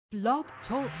Blog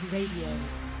Talk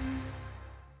Radio.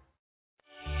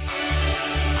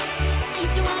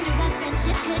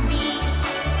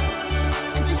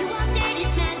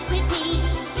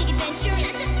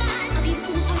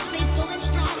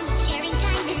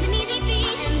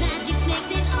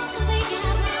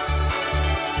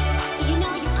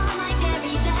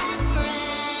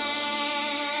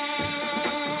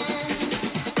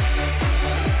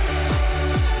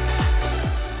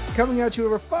 Coming at you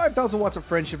over 5,000 watts of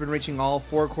friendship and reaching all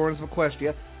four corners of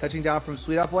Equestria, touching down from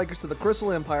Sweet Apple Acres to the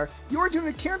Crystal Empire, you are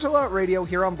tuning to Canterlot Radio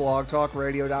here on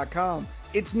blogtalkradio.com.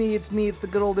 It's the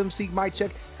good old MC Mike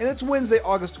Check, and it's Wednesday,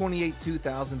 August 28,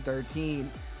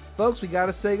 2013. Folks, we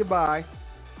gotta say goodbye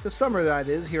to summer, that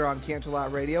is, here on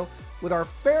Canterlot Radio, with our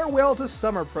Farewell to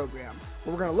Summer program,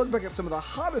 where we're going to look back at some of the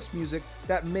hottest music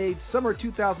that made summer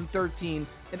 2013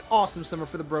 an awesome summer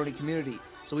for the Bron-etry community.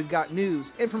 So we've got news,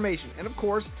 information, and of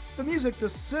course, the music to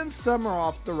send summer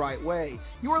off the right way.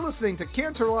 You are listening to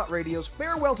Canterlot Radio's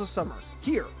Farewell to Summer,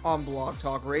 here on Blog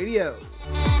Talk Radio.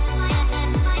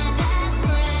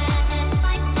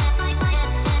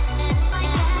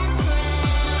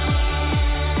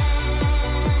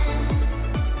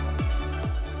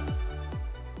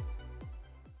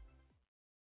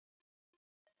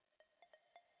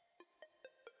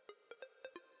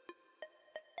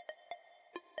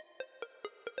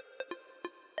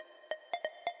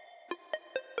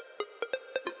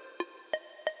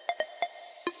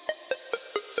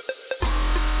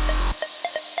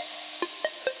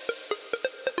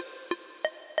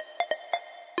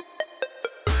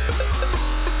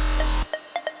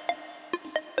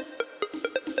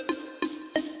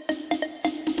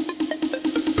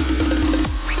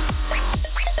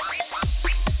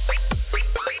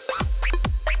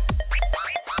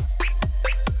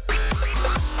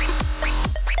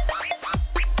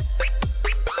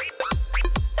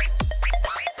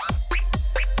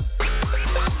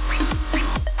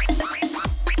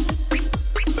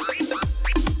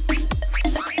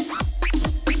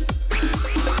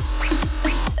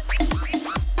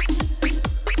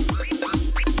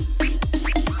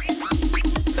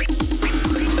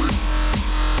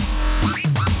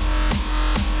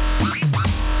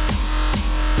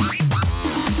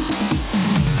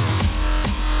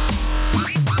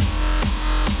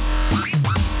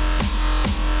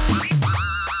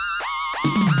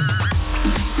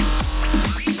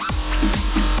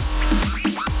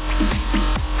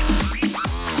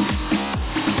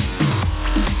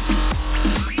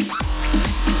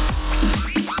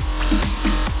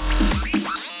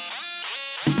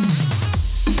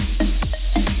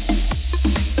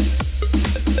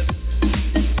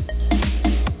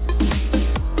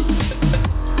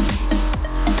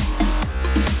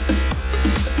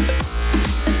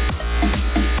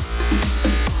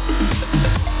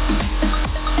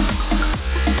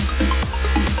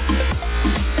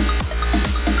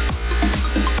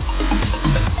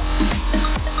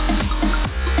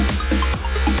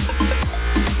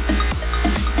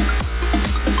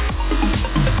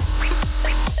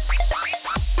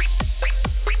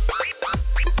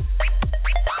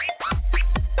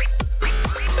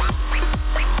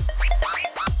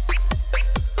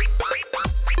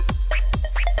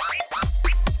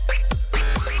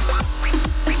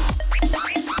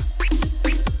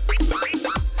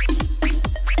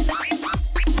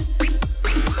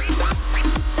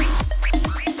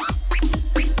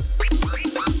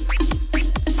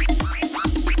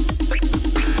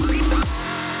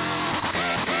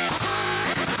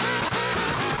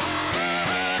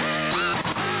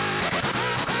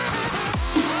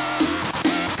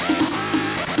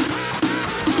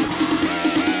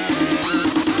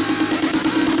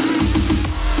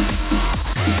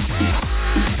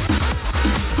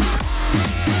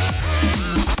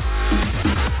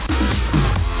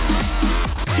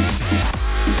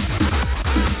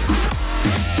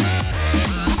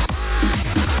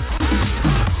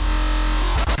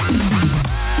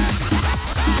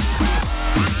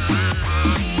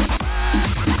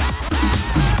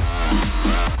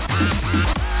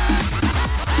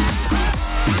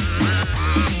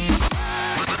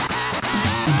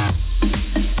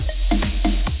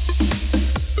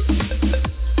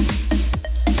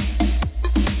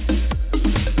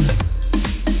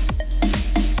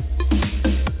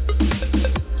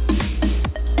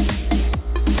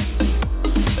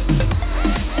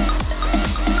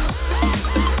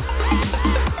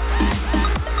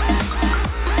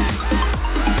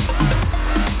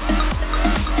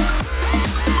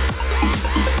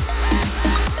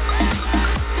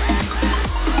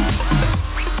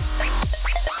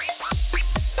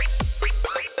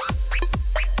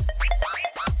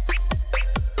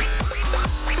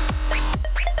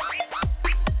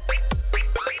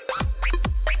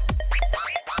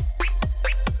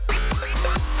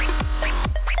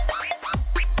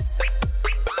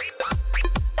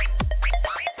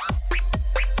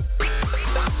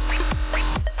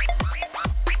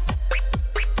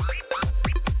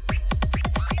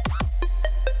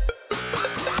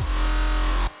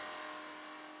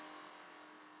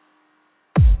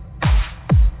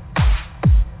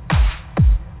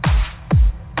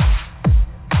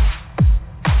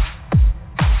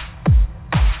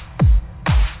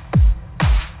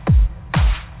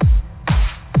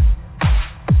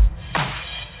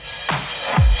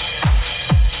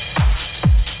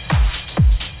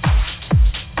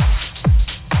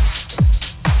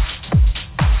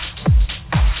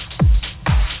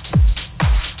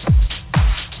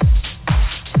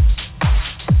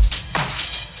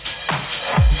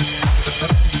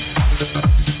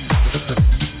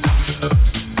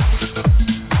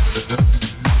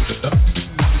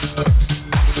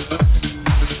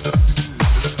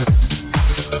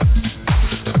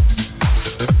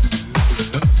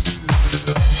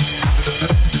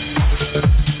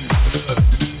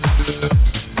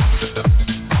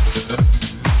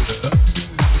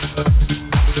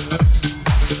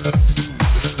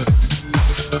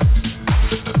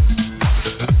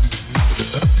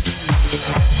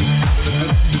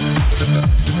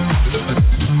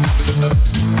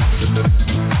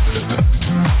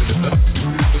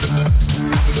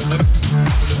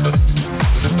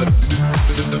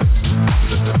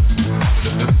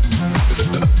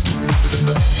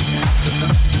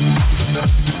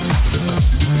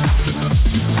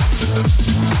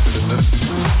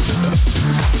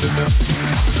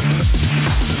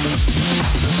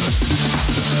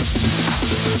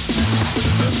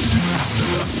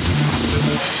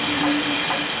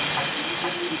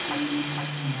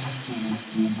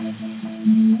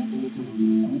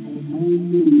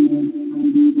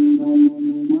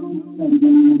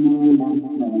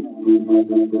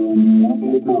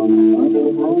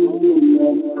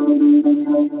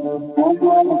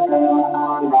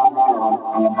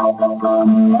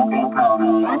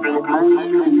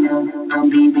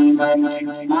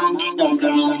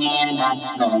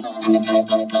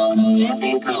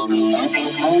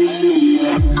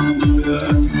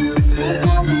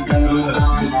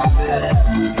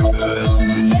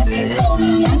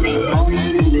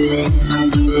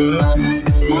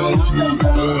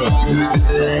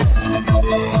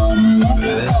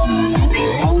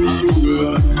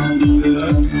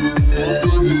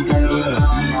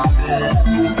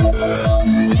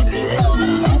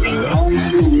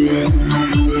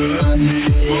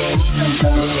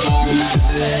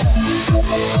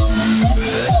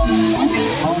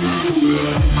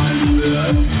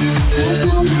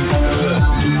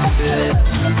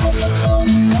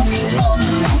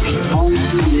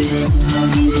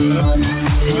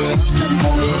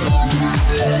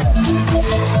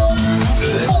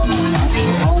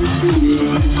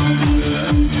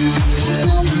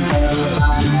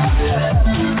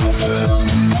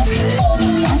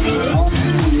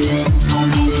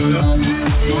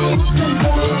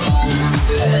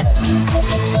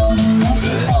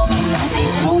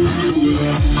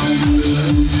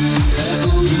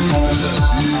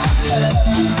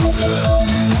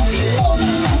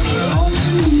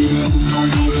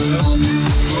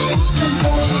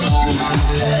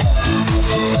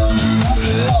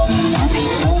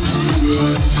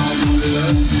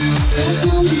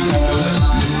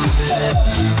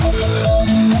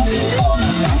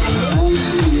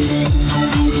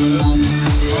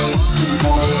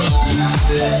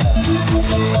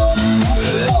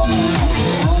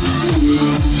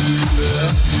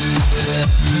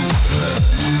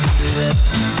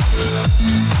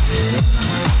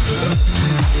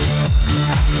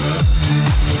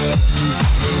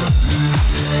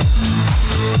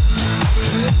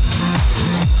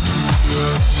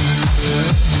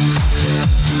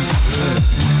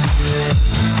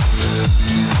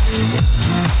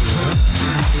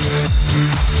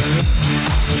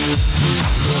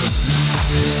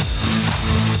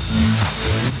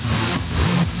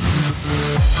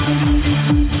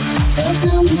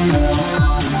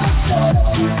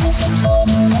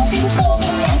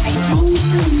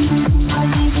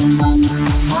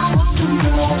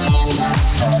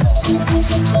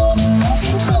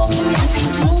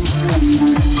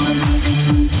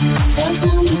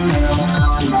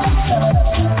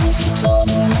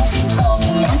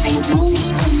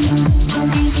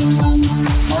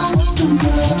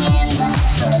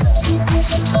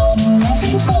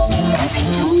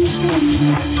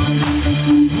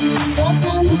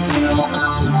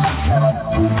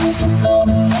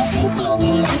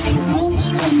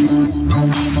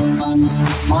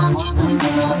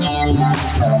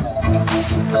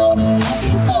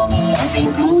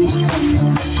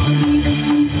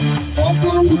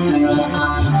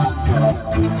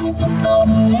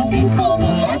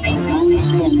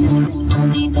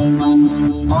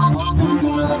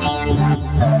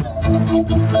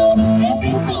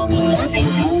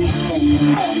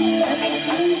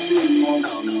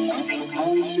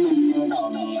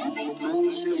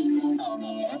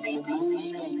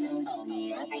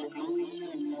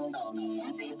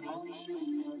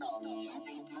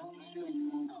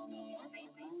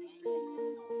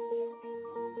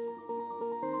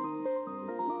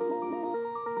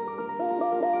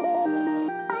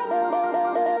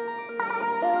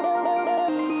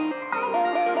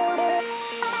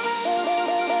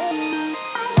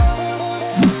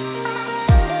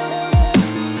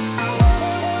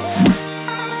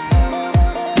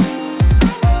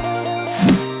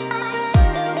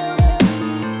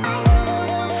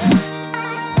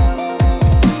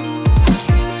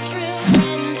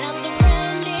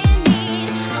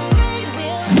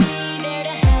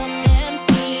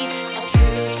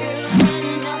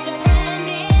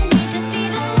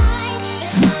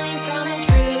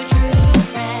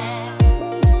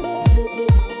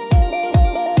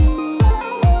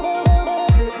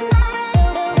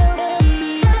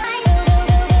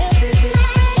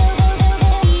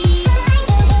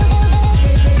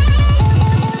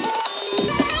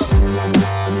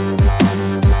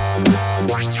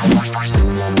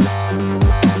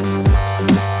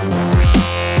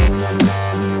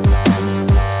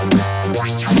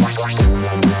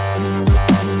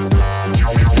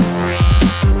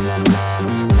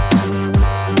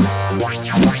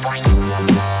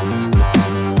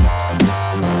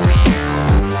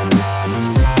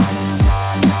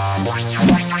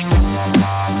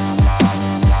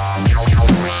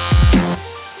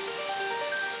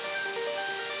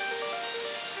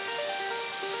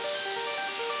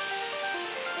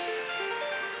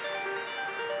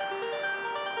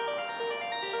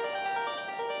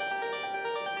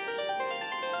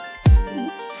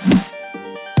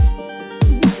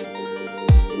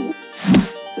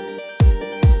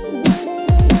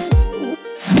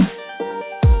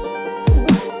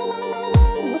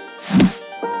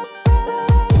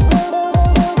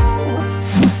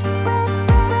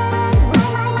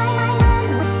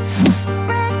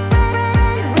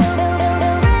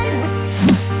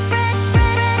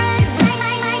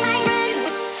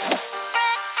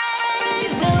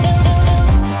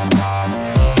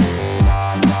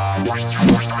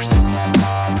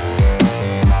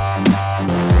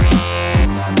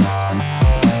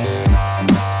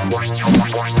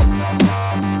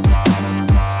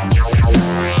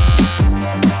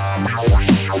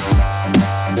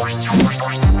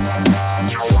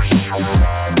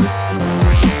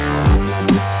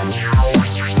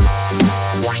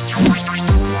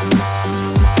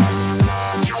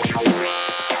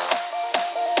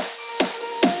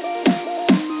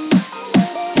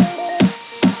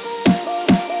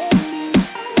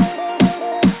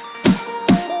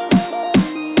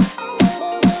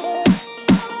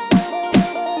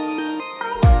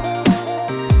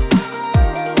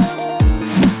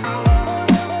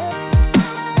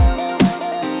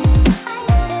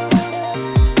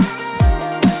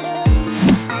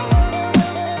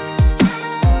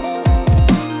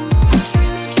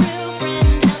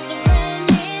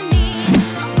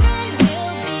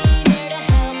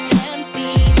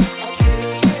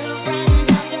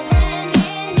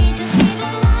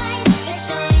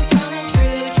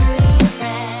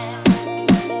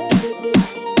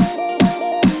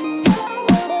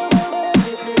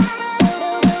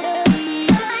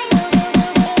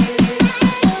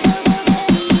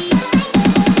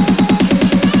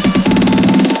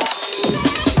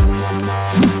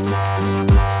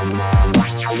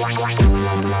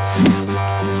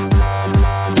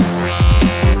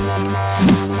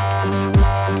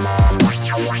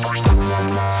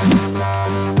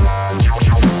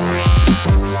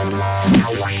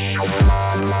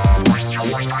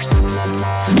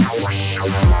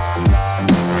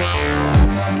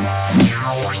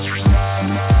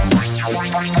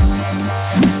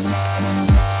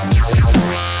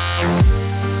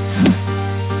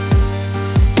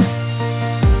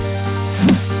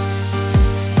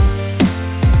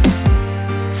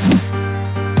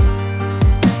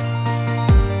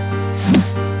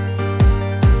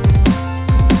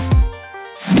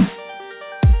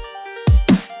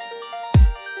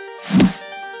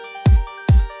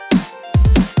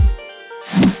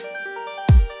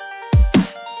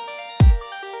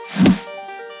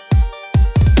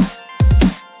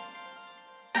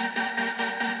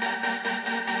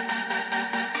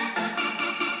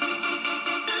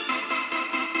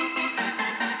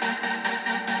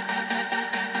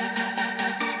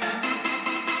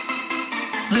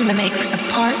 Luna makes a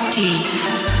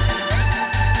party.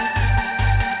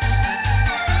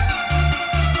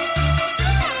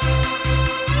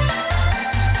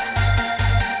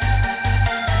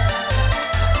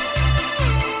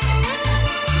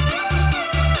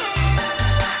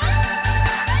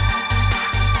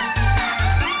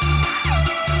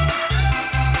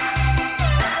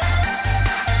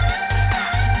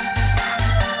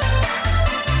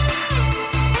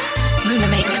 Luna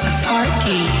makes a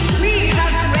party.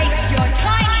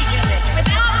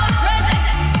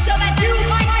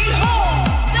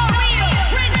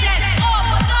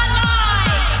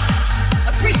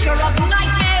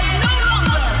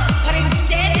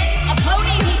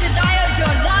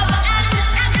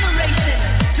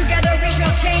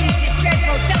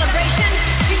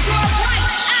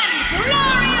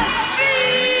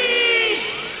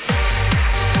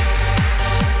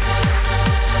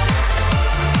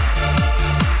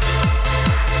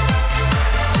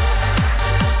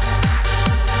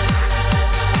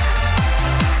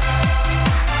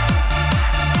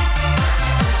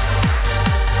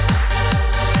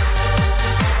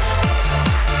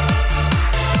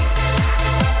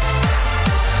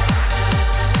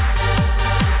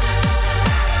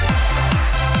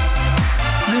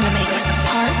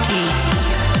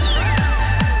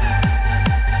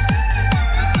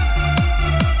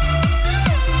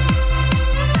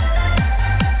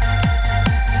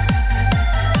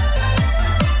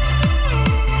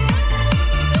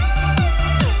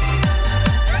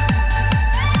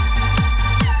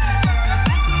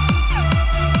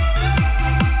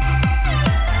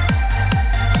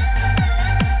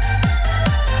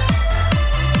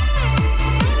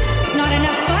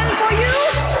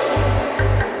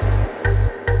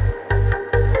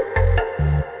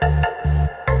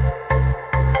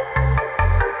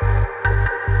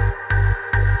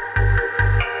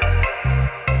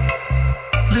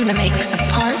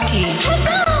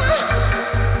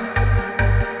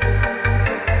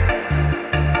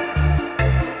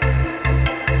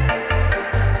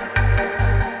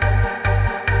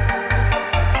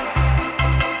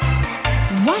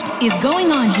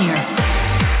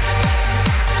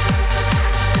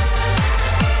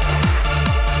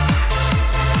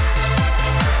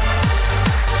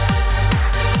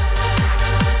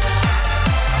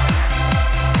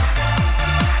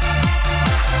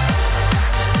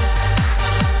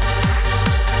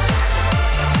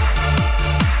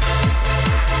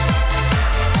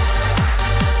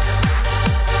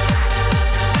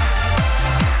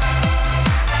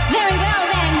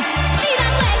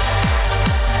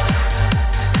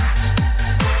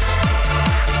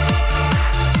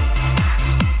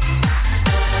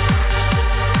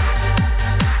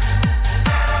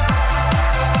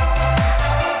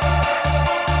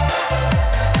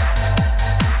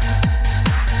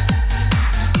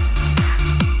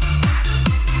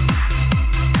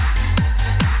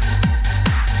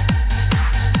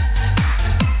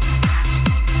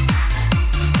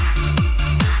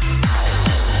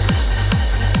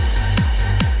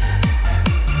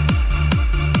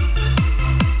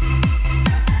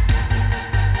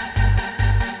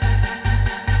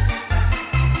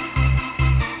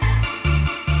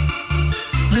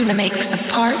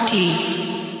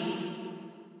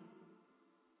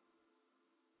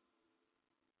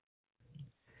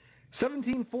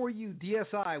 For you,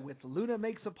 DSI with Luna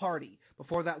Makes a Party.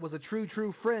 Before that was a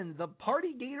True Friend, the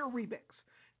Party Gator remix.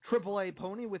 AAA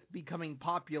Pony with Becoming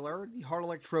Popular, the Hard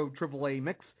Electro AAA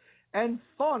mix. And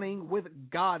Fawning with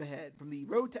Godhead from the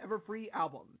Road to Everfree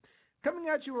album. Coming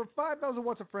at you over 5,000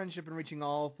 watts of friendship and reaching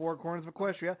all four corners of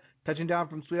Equestria, touching down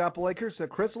from Sweet Apple Acres to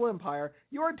Crystal Empire,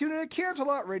 you are tuning to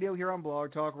Canterlot Radio here on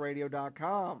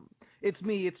blogtalkradio.com. It's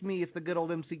the good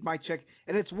old MC Mike Check,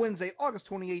 and it's Wednesday, August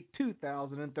 28,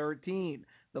 2013,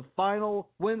 the final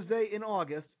Wednesday in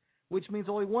August, which means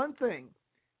only one thing.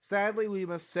 Sadly, we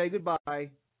must say goodbye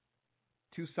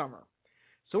to summer.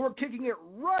 So we're kicking it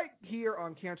right here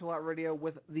on Canterlot Radio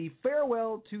with the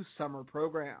Farewell to Summer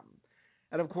program.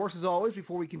 And, of course, as always,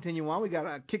 before we continue on, we got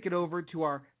to kick it over to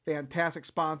our fantastic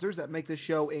sponsors that make this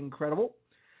show incredible.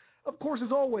 Of course,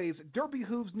 as always,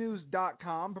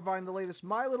 DerpyHoovesNews.com, providing the latest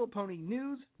My Little Pony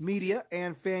news, media,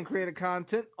 and fan-created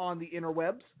content on the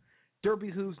interwebs.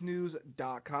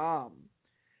 DerpyHoovesNews.com.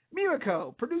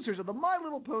 Mimico, producers of the My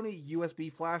Little Pony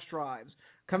USB flash drives,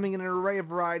 coming in an array of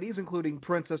varieties, including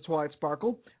Princess Twilight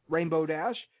Sparkle, Rainbow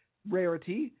Dash,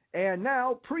 Rarity, and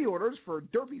now pre-orders for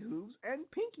Derpy Hooves and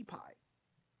Pinkie Pie.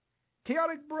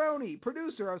 Chaotic Brony,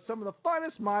 producer of some of the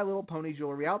finest My Little Pony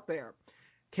jewelry out there.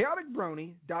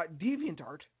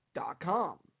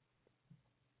 chaoticbrony.deviantart.com.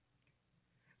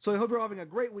 So I hope you're having a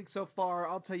great week so far.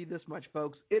 I'll tell you this much,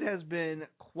 folks. It has been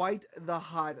quite the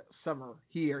hot summer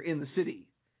here in the city.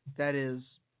 That is,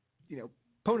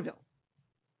 Ponyville.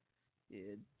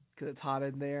 Because it's hot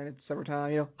in there and it's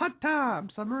summertime, hot time,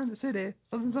 summer in the city,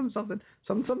 something.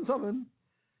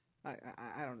 I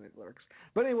don't know the lyrics.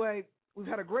 But anyway, we've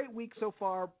had a great week so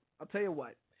far. I'll tell you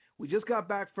what. We just got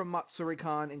back from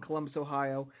MatsuriCon in Columbus,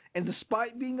 Ohio, and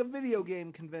despite being a video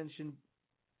game convention,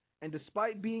 and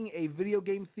despite being a video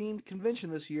game-themed convention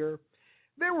this year,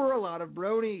 there were a lot of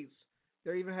bronies.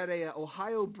 They even had a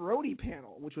Ohio Brony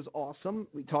panel, which was awesome.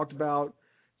 We talked about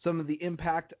some of the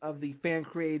impact of the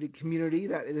fan-created community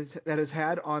that has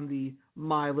had on the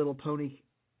My Little Pony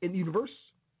universe.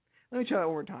 Let me try that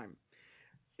one more time.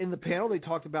 In the panel, they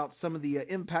talked about some of the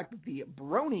impact that the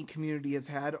Brony community has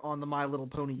had on the My Little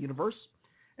Pony universe,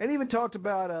 and even talked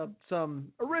about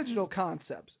some original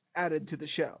concepts added to the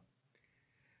show.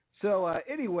 So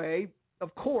anyway,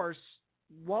 of course,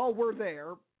 while we're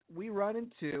there, we run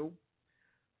into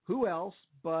who else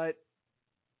but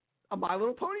a My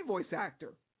Little Pony voice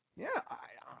actor. Yeah,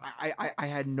 I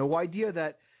had no idea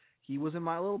that he was in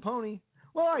My Little Pony.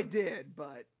 Well, I did,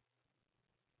 but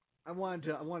I wanted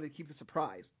to keep the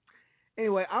surprise.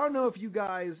 Anyway, I don't know if you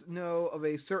guys know of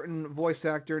a certain voice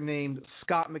actor named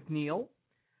Scott McNeil.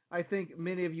 I think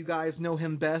many of you guys know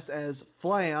him best as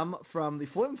Flam from the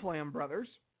Flim Flam Brothers.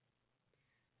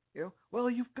 Well,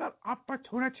 you've got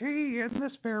opportunity in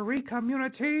this very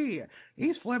community.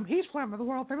 He's Flim of the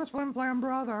world famous Flim Flam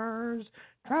Brothers.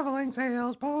 Traveling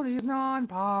sales ponies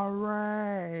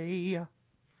non-pareil.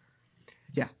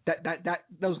 Yeah,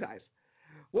 those guys.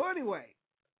 Well, anyway,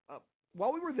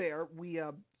 while we were there, we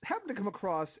happened to come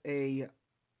across a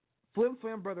Flim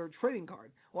Flam Brother trading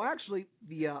card. Well, actually,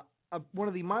 one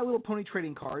of the My Little Pony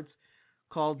trading cards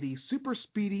called the Super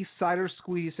Speedy Cider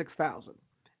Squeeze 6000.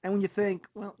 And when you think,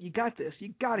 well, you got this,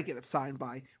 you got to get it signed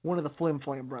by one of the Flim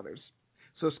Flam Brothers.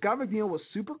 So Scott McNeil was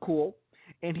super cool,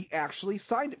 and he actually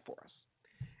signed it for us.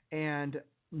 And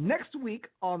next week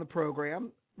on the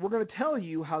program, we're going to tell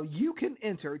you how you can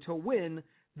enter to win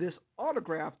this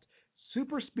autographed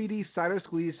Super Speedy Cider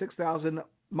Squeeze 6000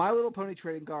 My Little Pony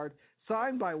trading card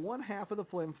signed by one half of the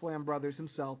Flim Flam Brothers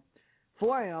himself,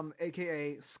 Flam,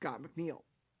 a.k.a. Scott McNeil.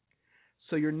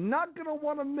 So you're not going to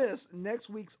want to miss next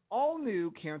week's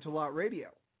all-new Canterlot Radio.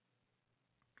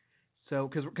 So,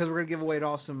 because we're going to give away an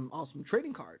awesome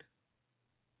trading card.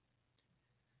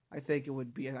 I think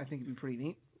it'd be pretty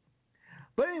neat.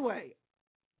 But anyway,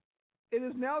 it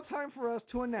is now time for us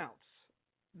to announce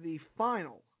the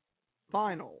final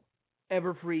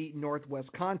Everfree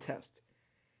Northwest contest.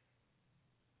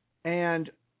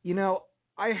 And,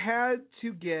 I had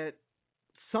to get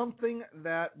something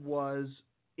that was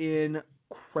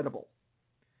incredible.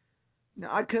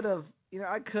 Now, I could have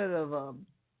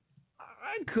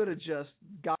just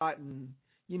gotten,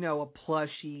 a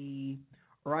plushie,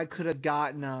 or I could have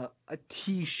gotten a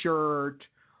T-shirt,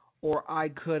 or I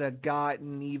could have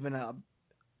gotten even a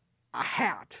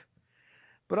hat.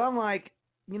 But I'm like,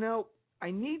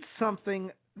 I need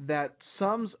something that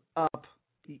sums up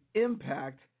the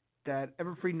impact that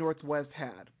Everfree Northwest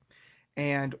had.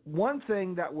 And one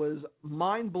thing that was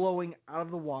mind-blowing out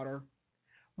of the water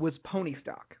was pony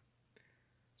stock.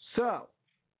 So,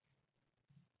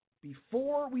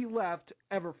 before we left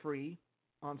Everfree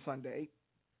on Sunday,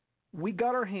 we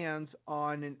got our hands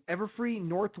on an Everfree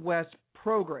Northwest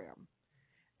program.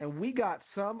 And we got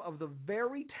some of the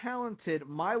very talented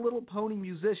My Little Pony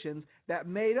musicians that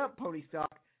made up Pony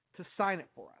Stock to sign it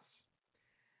for us.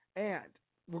 And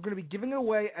we're going to be giving it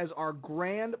away as our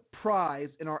grand prize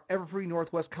in our Everfree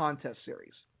Northwest contest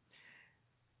series.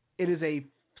 It is a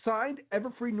signed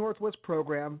Everfree Northwest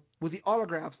program with the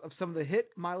autographs of some of the hit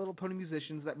My Little Pony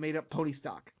musicians that made up Pony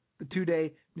Stock, the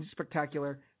 2-day music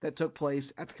spectacular that took place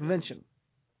at the convention.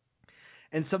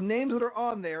 And some names that are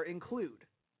on there include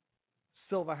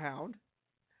Silverhound,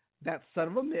 That Son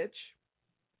of a Mitch,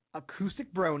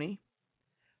 Acoustic Brony,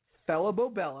 Fella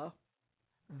Bobella,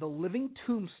 The Living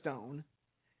Tombstone,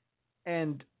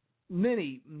 and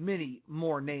many, many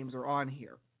more names are on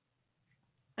here.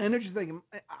 And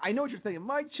I know what you're thinking.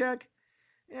 Mike Check,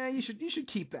 you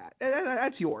should keep that.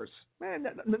 That's yours.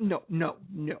 No.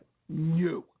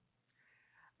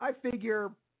 I figure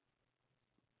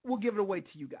we'll give it away to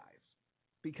you guys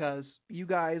because you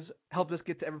guys helped us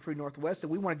get to Everfree Northwest, and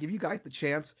we want to give you guys the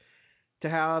chance to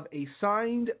have a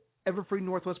signed Everfree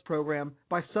Northwest program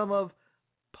by some of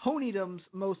Ponydom's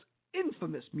most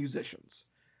infamous musicians.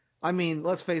 I mean,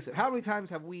 let's face it. How many times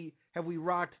have we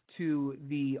rocked to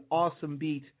the awesome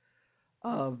beat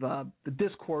of the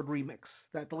Discord remix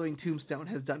that the Living Tombstone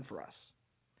has done for us?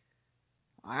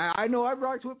 I know I've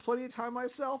rocked to it plenty of time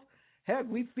myself. Heck,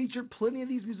 we've featured plenty of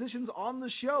these musicians on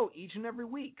the show each and every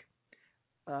week.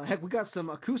 Heck, we got some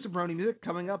acoustic brony music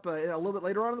coming up a little bit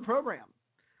later on in the program.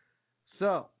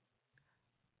 So,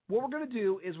 what we're going to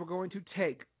do is we're going to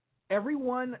take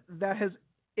everyone that has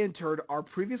entered our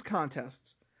previous contests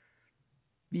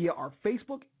via our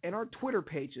Facebook and our Twitter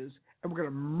pages, and we're going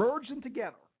to merge them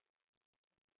together.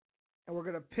 And we're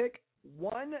going to pick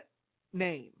one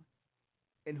name,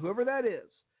 and whoever that is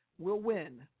will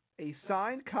win a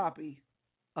signed copy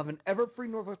of an Everfree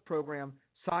Northwest program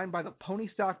signed by the Pony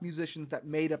Stock musicians that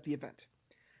made up the event.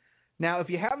 Now, if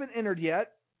you haven't entered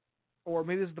yet, or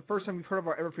maybe this is the first time you've heard of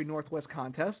our Everfree Northwest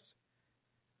contests,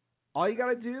 all you got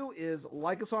to do is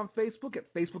like us on Facebook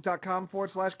at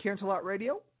facebook.com/Canterlot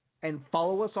Radio and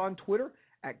follow us on Twitter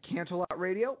at Canterlot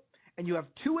Radio. And you have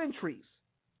 2 entries,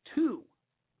 2,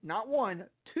 not 1,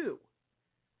 2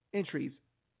 entries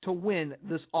to win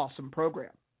this awesome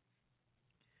program.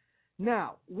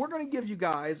 Now, we're going to give you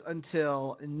guys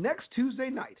until next Tuesday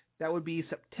night, that would be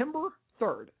September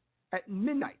 3rd at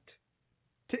midnight,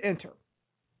 to enter.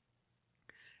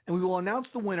 And we will announce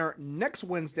the winner next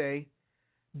Wednesday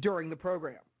during the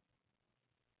program.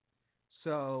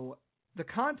 So the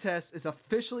contest is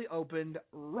officially opened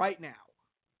right now.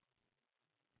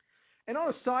 And on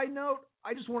a side note,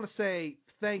 I just want to say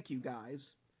thank you guys,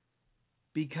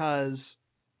 because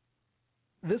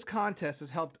this contest has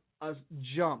helped us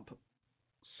jump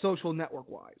social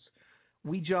network-wise.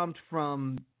 We jumped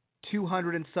from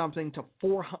 200 and something to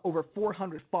over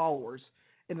 400 followers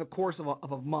in the course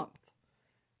of a month.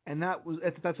 And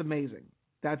that's amazing.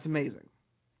 That's amazing.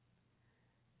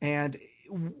 And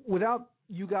without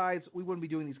you guys, we wouldn't be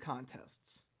doing these contests.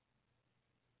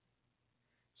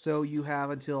 So you have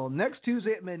until next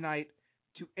Tuesday at midnight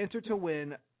to enter to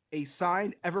win a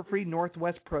signed Everfree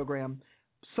Northwest program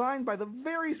signed by the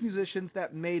various musicians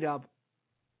that made up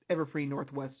Everfree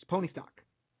Northwest's Pony Stock.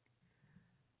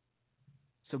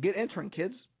 So get entering,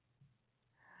 kids.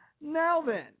 Now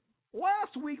then,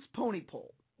 last week's Pony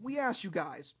Poll, we asked you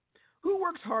guys, who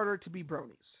works harder to be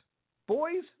bronies,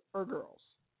 boys or girls?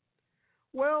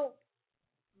 Well,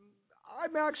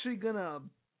 I'm actually going to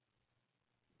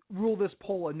rule this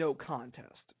poll a no contest,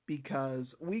 because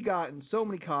we got in so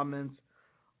many comments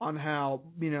on how,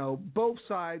 both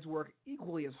sides work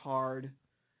equally as hard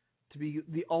to be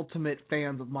the ultimate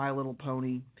fans of My Little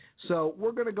Pony. So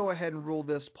we're going to go ahead and rule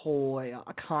this poll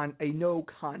a no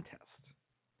contest,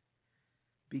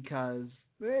 because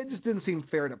it just didn't seem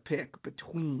fair to pick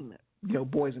between,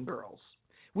 boys and girls.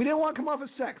 We didn't want to come off as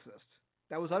sexist.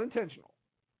 That was unintentional.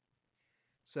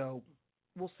 So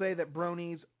we'll say that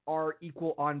bronies are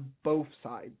equal on both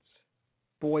sides,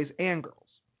 boys and girls.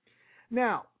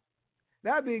 Now,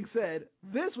 that being said,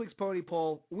 this week's Pony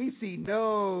Poll we see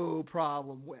no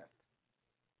problem with.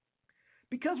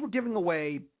 Because we're giving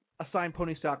away a signed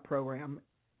Pony Stock program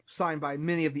signed by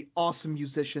many of the awesome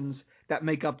musicians that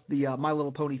make up the My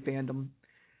Little Pony fandom,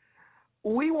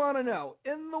 we want to know,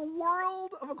 in the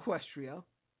world of Equestria,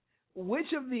 which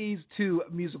of these 2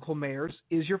 musical mares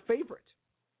is your favorite?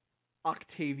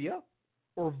 Octavia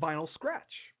or Vinyl Scratch?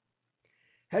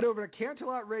 Head over to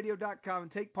CanterlotRadio.com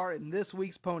and take part in this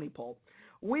week's Pony Poll.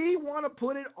 We want to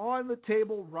put it on the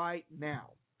table right now.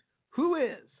 Who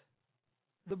is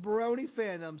the Brony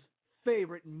fandom's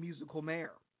favorite musical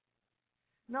mare?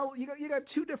 Now, you got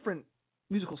 2 different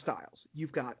musical styles.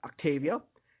 You've got Octavia,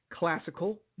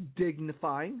 classical,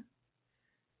 dignifying,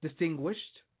 distinguished,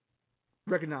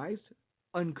 recognized,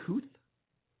 uncouth,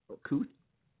 or couth.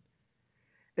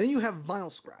 And then you have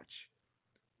Vinyl Scratch,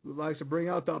 who likes to bring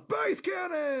out the bass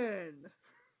cannon.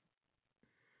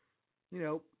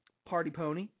 Party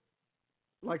pony,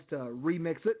 likes to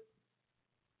remix it.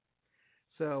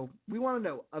 So we want to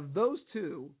know, of those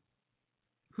 2,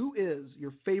 who is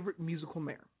your favorite musical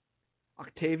mare?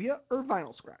 Octavia or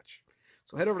Vinyl Scratch?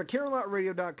 So head over to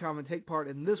CanterlotRadio.com and take part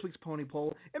in this week's Pony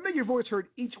Poll and make your voice heard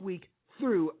each week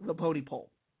through the Pony Poll.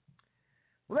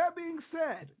 Well, that being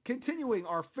said, continuing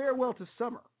our farewell to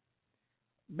summer,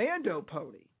 Mando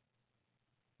Pony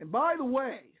And by the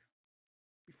way,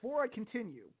 before I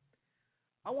continue,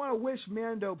 I want to wish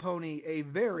Mando Pony a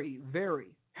very, very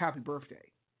happy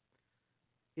birthday.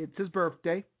 It's his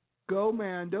birthday. Go,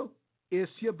 Mando.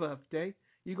 It's your birthday.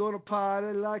 You're going to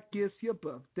party like it's your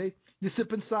birthday. You're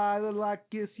sipping cider like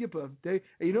it's your birthday.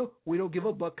 And you know, we don't give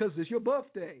a buck because it's your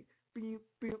birthday. Okay,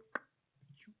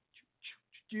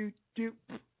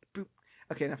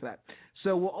 enough of that.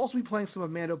 So we'll also be playing some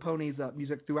of Mando Pony's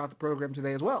music throughout the program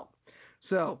today as well.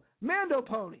 So, Mando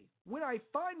Pony, When I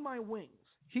Find My Wings,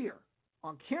 here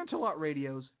on Canterlot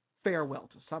Radio's Farewell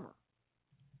to Summer.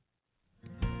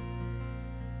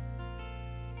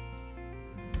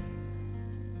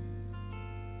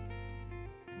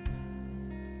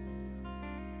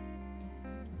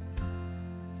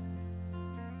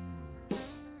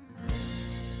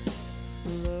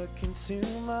 Look into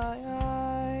my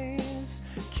eyes,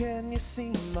 can you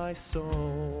see my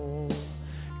soul?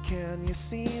 Can you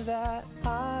see that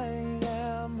I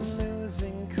am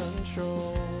losing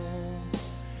control?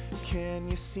 Can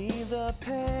you see the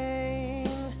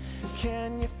pain?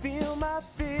 Can you feel my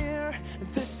fear?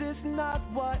 This is not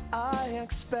what I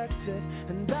expected,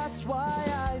 and that's why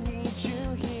I need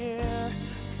you here.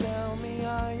 Tell me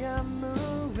I am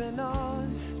moving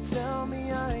on. Tell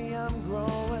me I am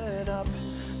growing up,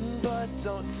 but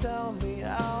don't tell me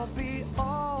I'll be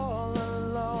all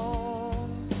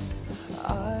alone.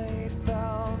 I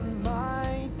found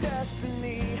my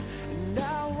destiny.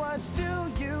 Now what do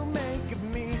you make of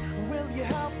me? Will you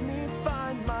help me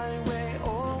find my way,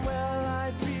 or will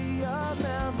I be a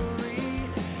memory?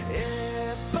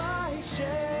 If I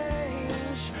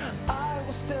change, I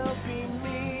will still be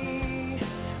me.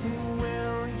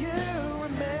 Will you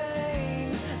remain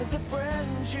the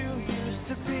friend you used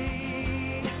to be?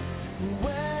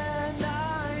 When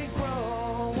I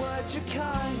grow, would you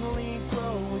kindly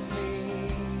grow with me?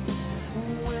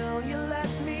 Will you let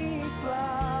me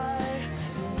fly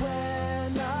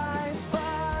when I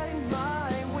find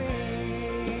my wings?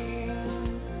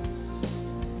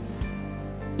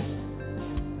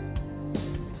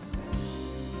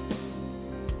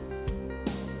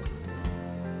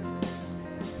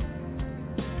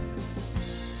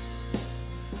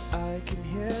 I can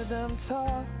hear them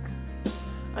talk,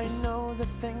 I know the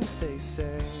things they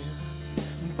say,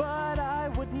 but I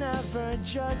would never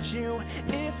judge you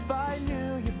if I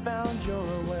knew you found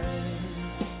your way.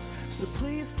 So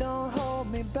please don't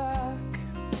hold me back.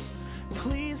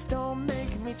 Please don't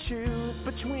make me choose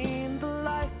between the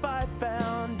life I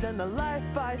found and the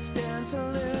life I stand to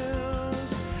lose.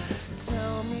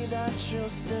 Tell me that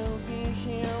you'll still be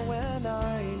here when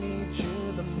I need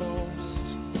you the most.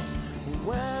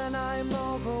 When I'm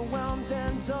overwhelmed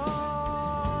and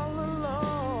all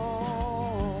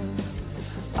alone,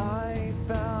 I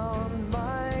found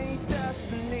my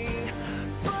destiny,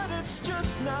 but it's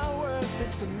just not worth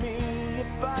it to me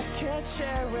if I can't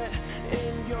share it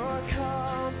in your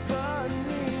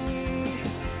company.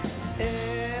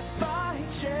 If I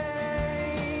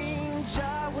change,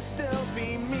 I will still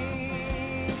be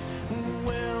me.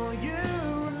 Will you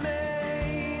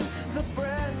remain the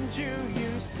friend you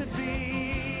used to be?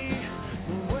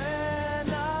 When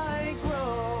I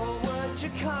grow, would you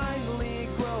kindly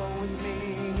grow with me?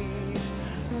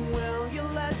 Will you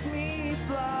let me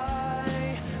fly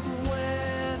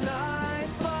when I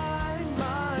find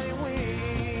my wings?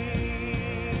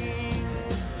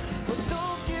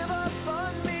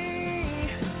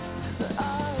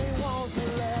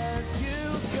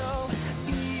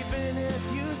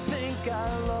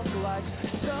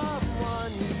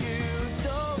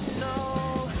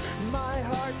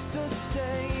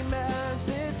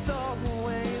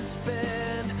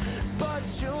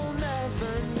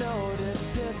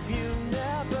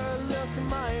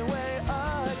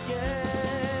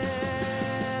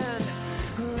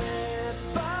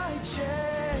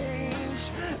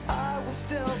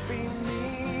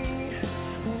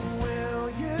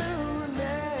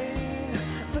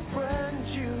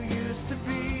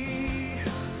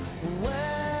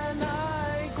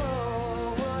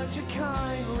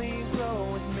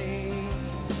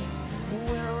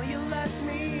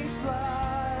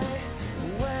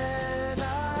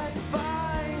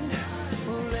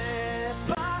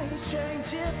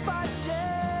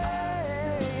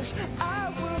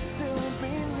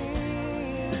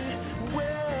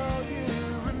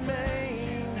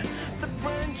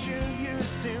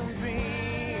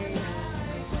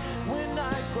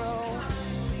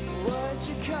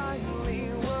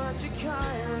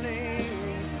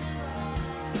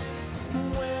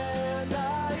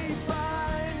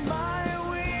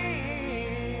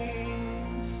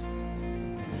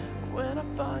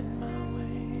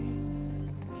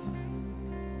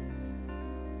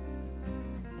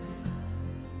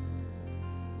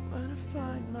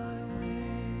 find my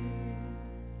way.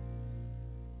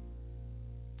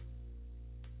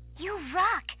 You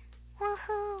rock!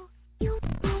 Woohoo!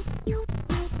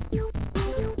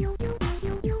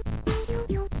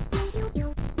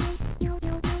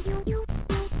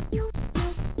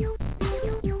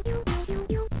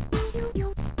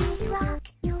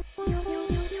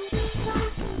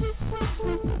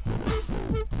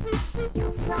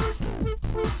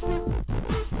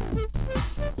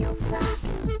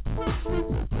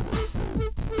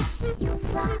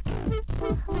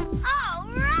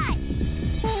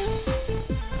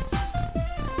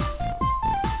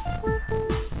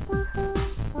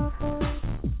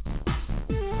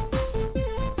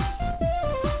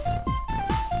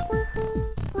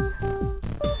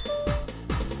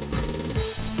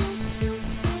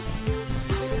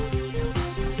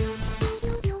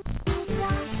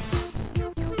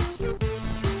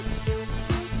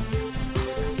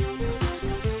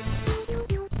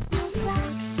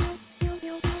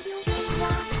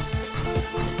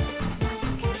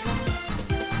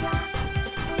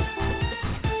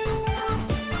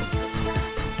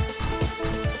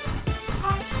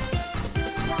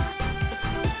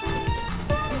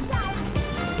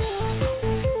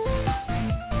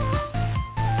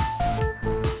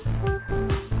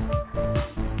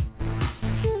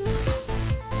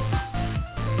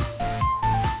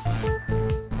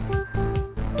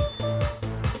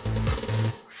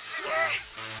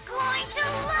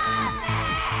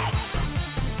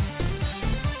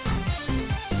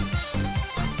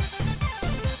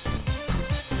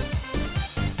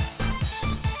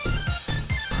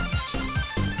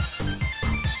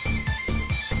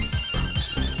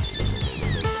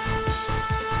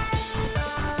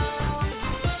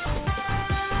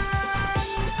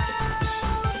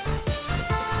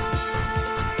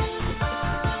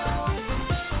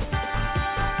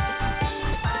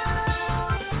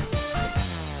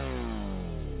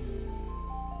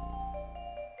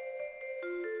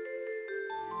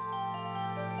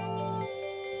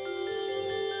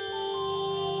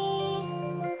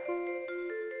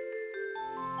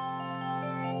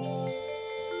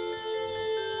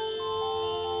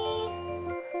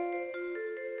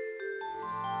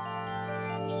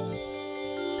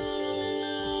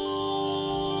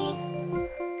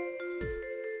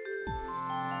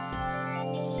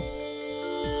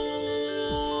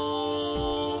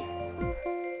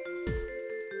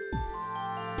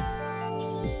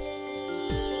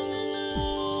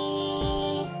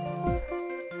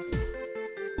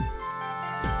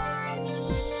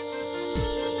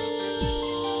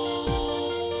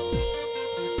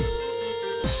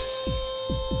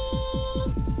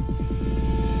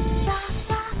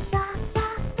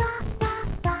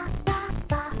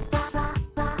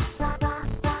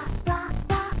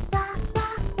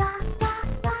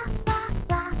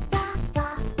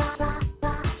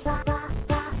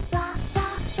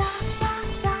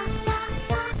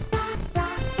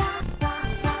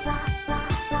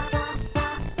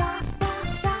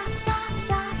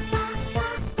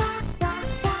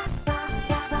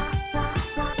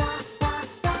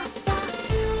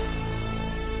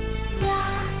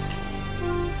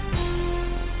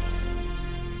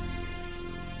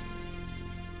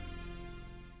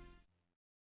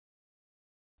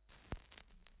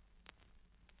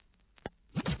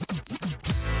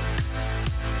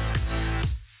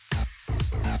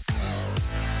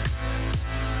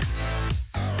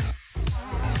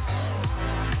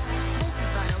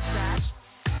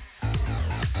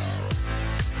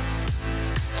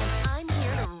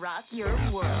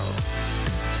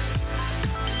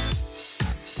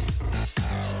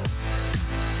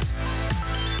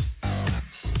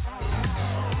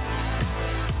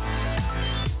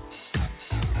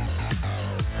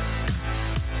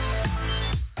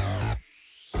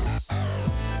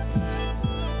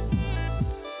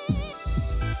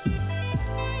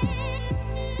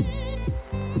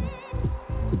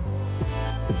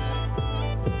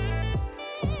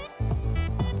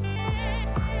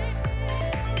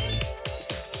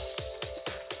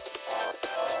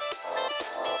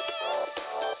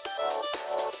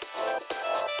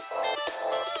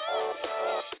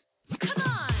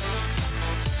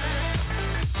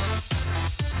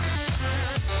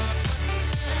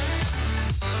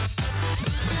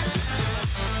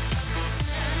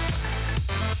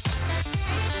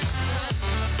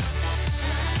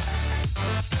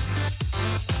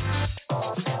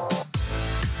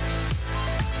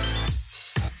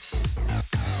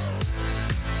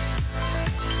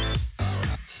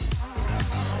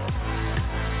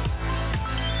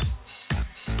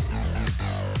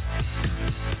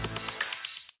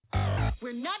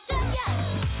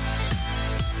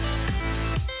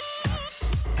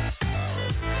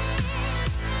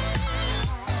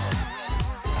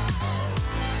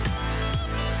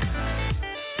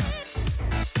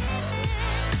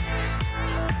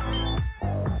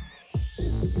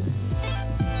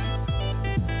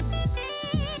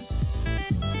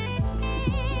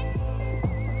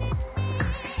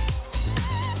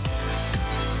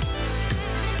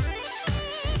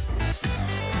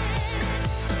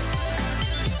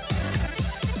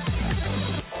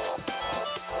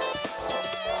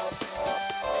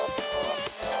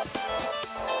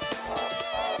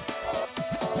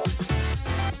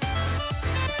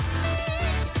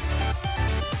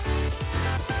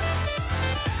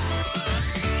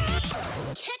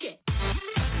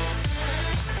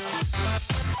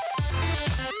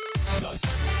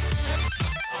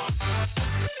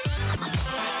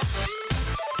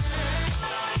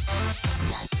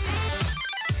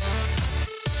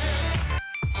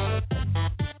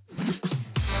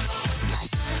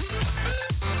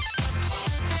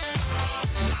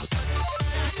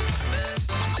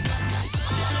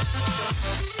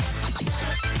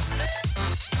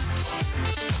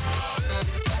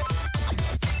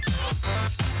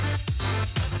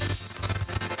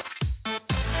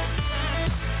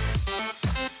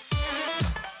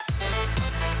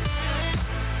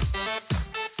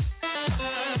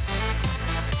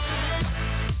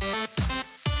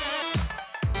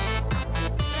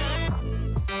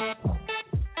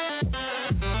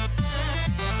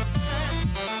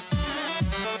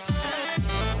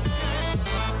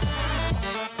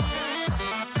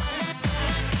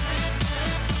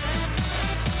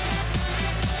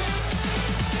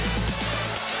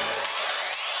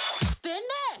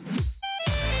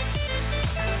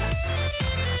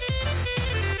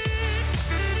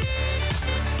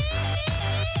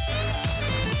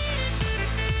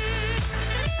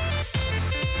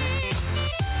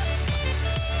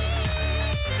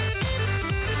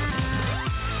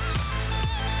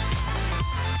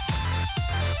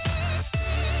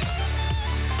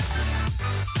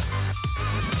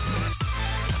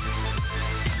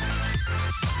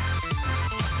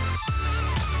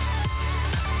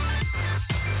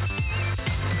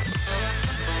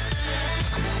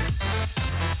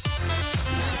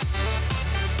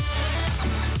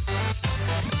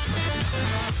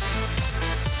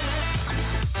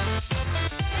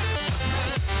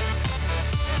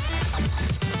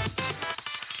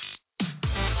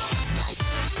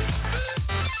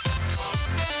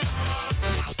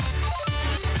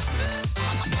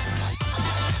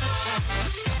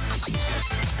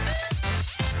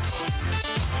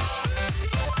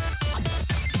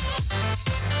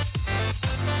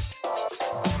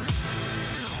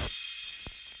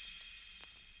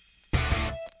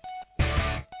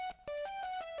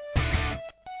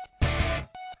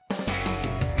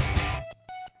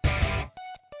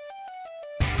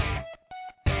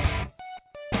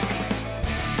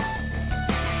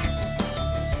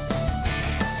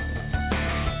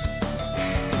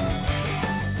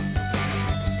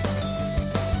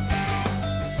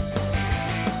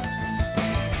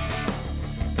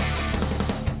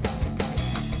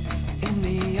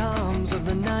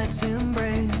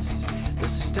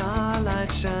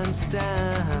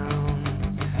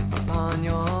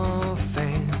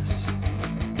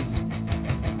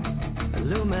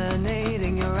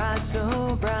 illuminating your eyes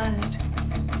so bright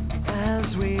as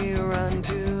we run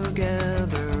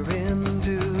together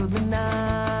into the night.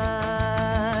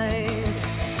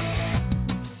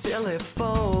 Silly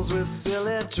fools with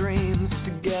silly dreams,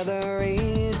 together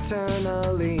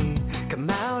eternally. Come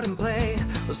out and play,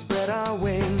 we'll spread our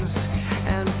wings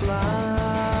and fly.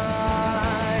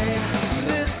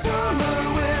 This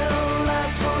summer will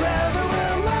last forever.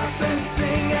 We'll laugh and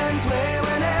sing and play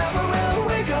whenever. We'll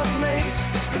wake up late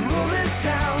and rule this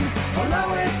town. I'll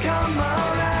always come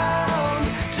around.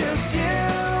 Just you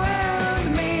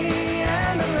and me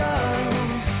and the love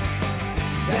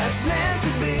that's meant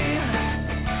to be.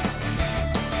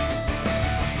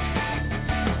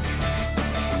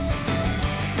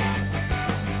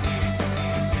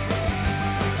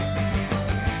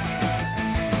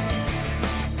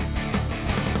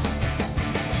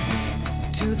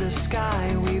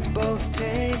 We both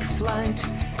take flight,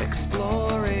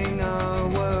 exploring our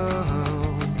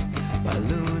world by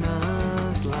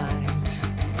Luna's light.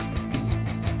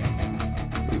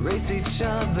 We race each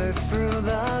other through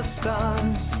the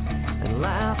stars and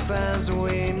laugh as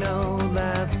we know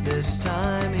that this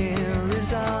time here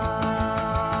is ours.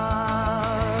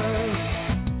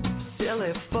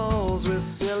 Silly fools with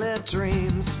silly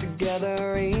dreams,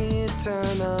 together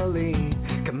eternally.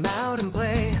 Come out and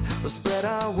play, we'll spread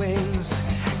our wings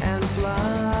and fly.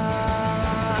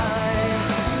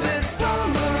 This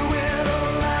summer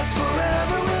will last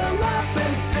forever. We'll laugh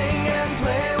and sing and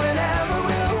play whenever.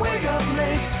 We'll wake up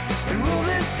late and rule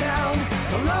this town.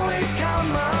 I'll always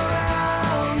come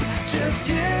around.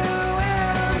 Just you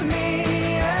and me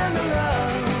and the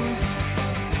love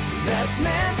that's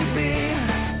meant to be.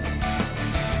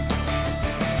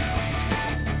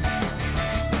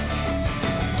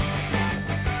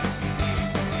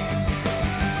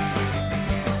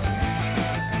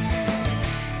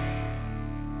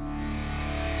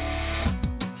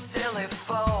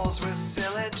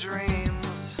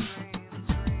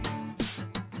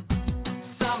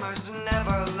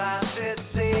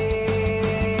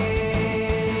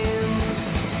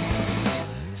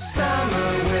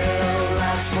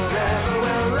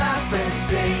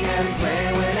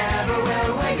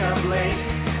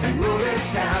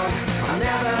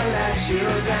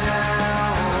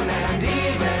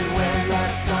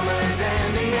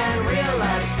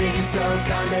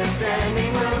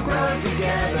 Condescending, we'll grow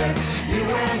together. You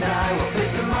and I will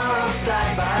face tomorrow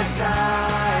side by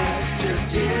side.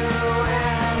 Just you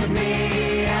and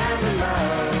me and the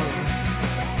love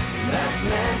that's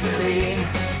meant to be.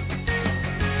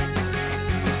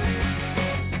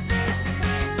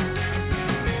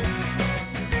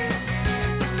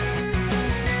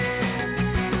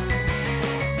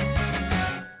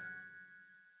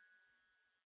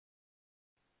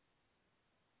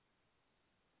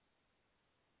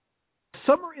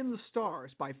 Summer in the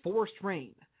Stars by Forced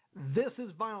Rain. This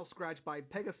is Vinyl Scratch by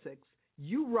Pega6.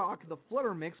 You Rock the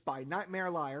Flutter Mix by Nightmare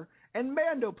Liar. And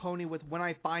Mando Pony with When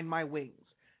I Find My Wings.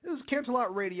 This is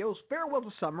Canterlot Radio's Farewell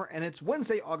to Summer, and it's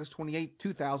Wednesday, August 28,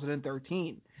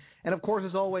 2013. And of course,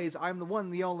 as always, I'm the one,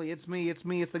 the only, it's me, it's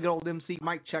the good old MC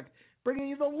Mike Check, bringing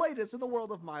you the latest in the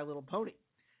world of My Little Pony.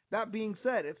 That being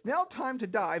said, it's now time to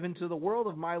dive into the world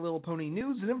of My Little Pony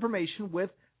news and information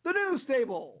with the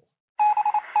NewsStable.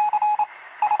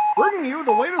 Bringing you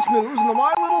the latest news in the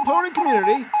My Little Pony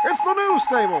community, it's the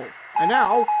NewsStable. And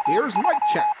now, here's Mike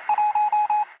Check.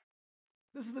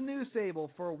 This is the NewsStable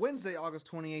for Wednesday, August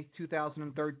 28th,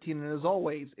 2013, and as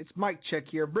always, it's Mike Check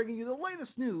here, bringing you the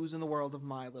latest news in the world of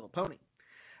My Little Pony.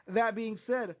 That being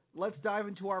said, let's dive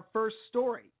into our first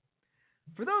story.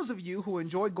 For those of you who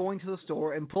enjoy going to the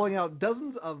store and pulling out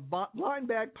dozens of blind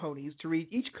bag ponies to read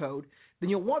each code, then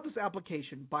you'll want this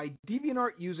application by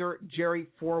DeviantArt user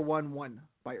Jerry411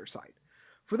 by your side.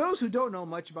 For those who don't know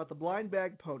much about the blind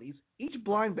bag ponies, each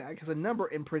blind bag has a number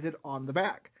imprinted on the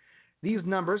back. These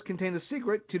numbers contain the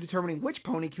secret to determining which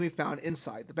pony can be found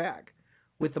inside the bag.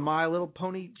 With the My Little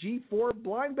Pony G4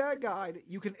 Blind Bag Guide,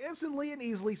 you can instantly and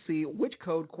easily see which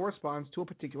code corresponds to a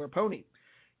particular pony.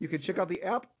 You can check out the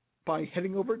app by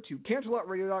heading over to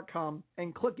CanterlotRadio.com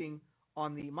and clicking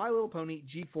on the My Little Pony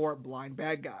G4 Blind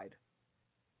Bag Guide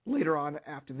later on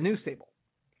after the NewsStable.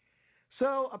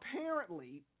 So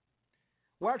apparently,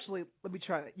 well, actually, let me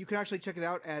try that. You can actually check it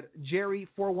out at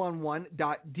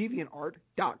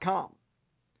jerry411.deviantart.com.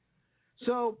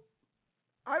 So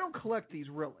I don't collect these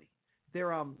really.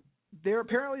 There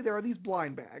apparently there are these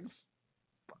blind bags.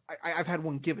 I've had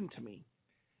one given to me,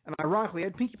 and ironically, I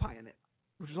had Pinkie Pie in it,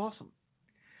 which is awesome.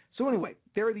 So anyway,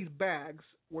 there are these bags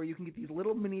where you can get these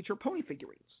little miniature pony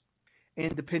figurines,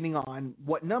 and depending on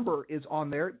what number is on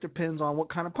there, it depends on what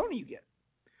kind of pony you get.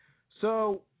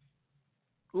 So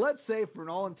let's say for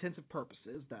all intensive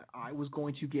purposes that I was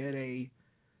going to get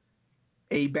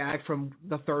a bag from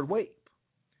the third wave,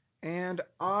 and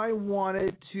I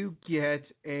wanted to get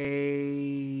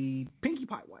a Pinkie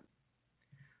Pie one.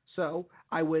 So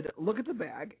I would look at the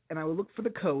bag, and I would look for the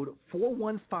code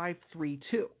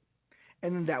 41532,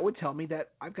 and then that would tell me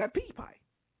that I've got Pinkie Pie.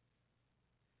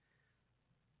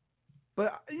 But,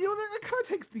 that kind of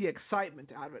takes the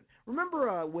excitement out of it.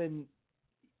 Remember when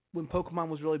Pokemon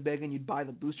was really big and you'd buy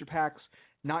the booster packs,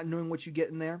 not knowing what you get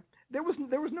in there? There was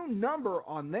no number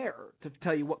on there to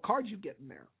tell you what cards you get in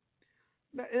there.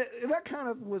 That kind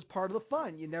of was part of the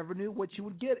fun. You never knew what you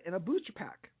would get in a booster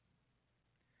pack.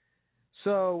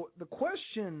 So the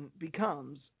question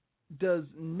becomes, does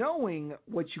knowing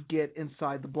what you get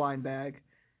inside the blind bag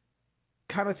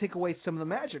kind of take away some of the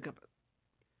magic of it?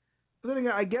 But then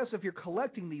again, I guess if you're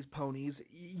collecting these ponies,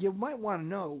 you might want to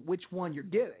know which one you're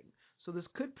getting. So this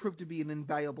could prove to be an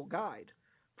invaluable guide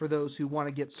for those who want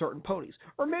to get certain ponies.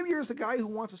 Or maybe there's a guy who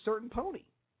wants a certain pony.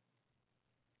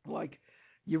 Like,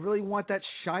 you really want that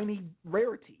shiny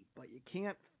rarity, but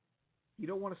you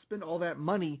don't want to spend all that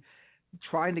money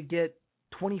trying to get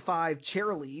 25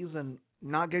 Cheerilees and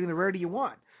not getting the rarity you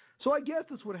want. So I guess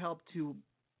this would help to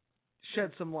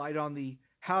shed some light on the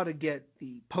how to get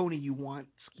the pony you want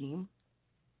scheme.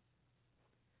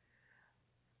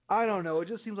 I don't know. It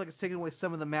just seems like it's taking away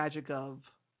some of the magic of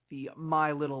the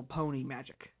My Little Pony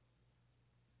magic.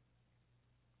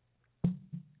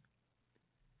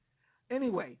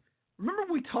 Anyway, remember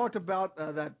we talked about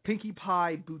that Pinkie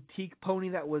Pie boutique pony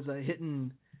that was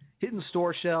hitting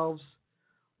store shelves?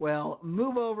 Well,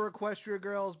 move over, Equestria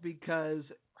Girls, because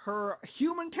her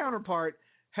human counterpart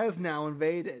has now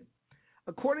invaded.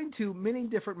 According to many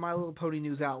different My Little Pony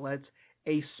news outlets,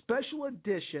 a special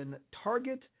edition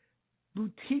Target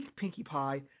boutique Pinkie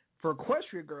Pie for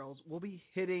Equestria Girls will be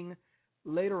hitting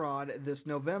later on this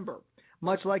November.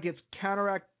 Much like its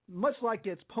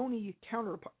pony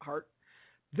counterpart,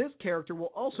 this character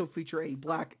will also feature a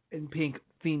black and pink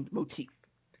themed motif.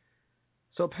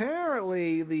 So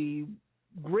apparently the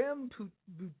Grim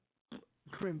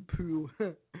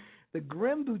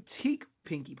boutique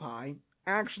Pinkie Pie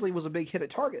actually was a big hit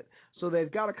at Target, so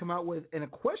they've got to come out with an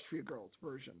Equestria Girls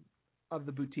version of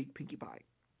the boutique Pinkie Pie.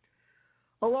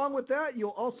 Along with that, you'll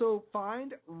also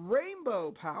find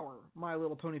Rainbow Power My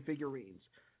Little Pony figurines.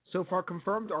 So far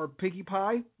confirmed are Pinkie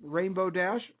Pie, Rainbow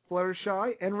Dash,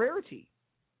 Fluttershy, and Rarity.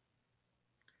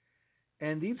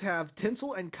 And these have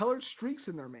tinsel and colored streaks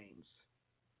in their manes.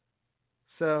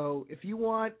 So if you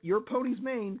want your pony's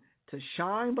mane to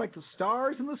shine like the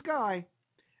stars in the sky,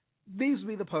 these would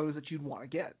be the ponies that you'd want to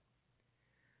get.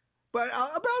 But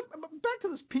back to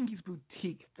this Pinkie's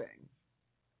Boutique thing.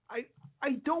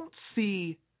 I don't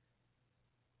see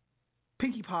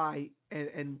Pinkie Pie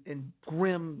and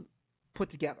Grim put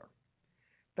together.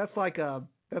 That's like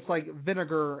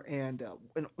vinegar and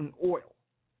oil.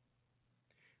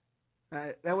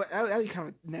 That would be kind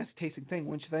of a nasty tasting thing,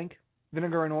 wouldn't you think?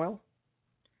 Vinegar and oil.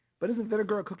 But isn't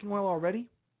vinegar a cooking oil already?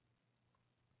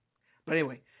 But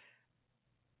anyway,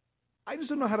 I just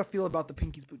don't know how to feel about the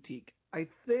Pinkie's Boutique. I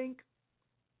think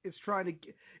it's trying to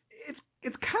get,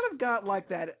 it's kind of got like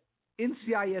that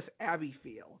NCIS Abby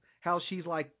feel. How she's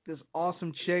like this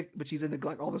awesome chick, but she's into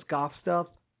like all this goth stuff.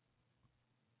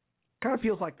 Kind of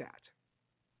feels like that.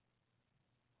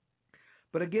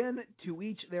 But again, to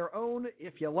each their own.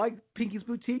 If you like Pinkie's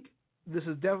Boutique, this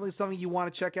is definitely something you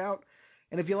want to check out.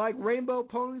 And if you like rainbow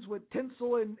ponies with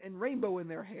tinsel and rainbow in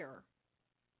their hair,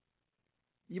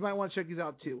 you might want to check these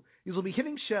out too. These will be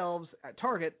hitting shelves at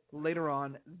Target later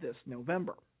on this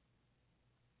November.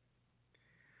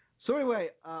 So anyway,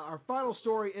 our final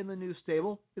story in the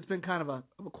NewsStable. It's been kind of a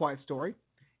quiet story.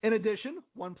 In addition,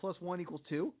 1 + 1 =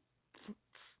 2.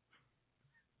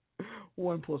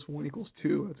 1 + 1 =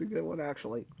 2. That's a good one,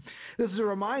 actually. This is a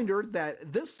reminder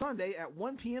that this Sunday at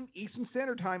 1 p.m. Eastern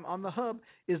Standard Time on the Hub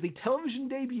is the television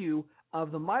debut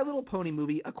of the My Little Pony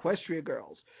movie Equestria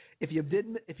Girls. If you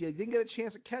didn't get a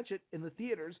chance to catch it in the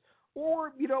theaters,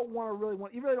 or you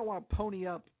really don't want to pony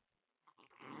up.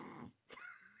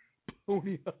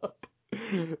 Pony up.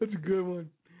 That's a good one.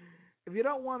 If you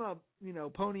don't want to,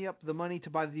 pony up the money to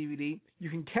buy the DVD, you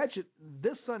can catch it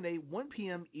this Sunday, 1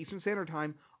 p.m. Eastern Standard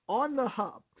Time on the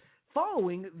Hub,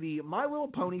 following the My Little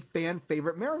Pony Fan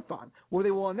Favorite Marathon, where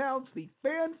they will announce the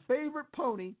fan favorite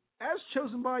pony as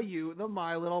chosen by you, the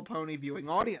My Little Pony viewing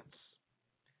audience.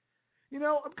 I'm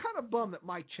kind of bummed that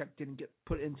My Check didn't get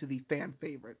put into the fan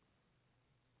favorite.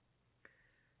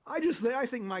 I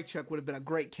think My Check would have been a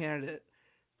great candidate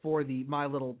for the My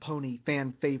Little Pony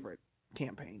fan favorite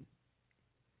campaign.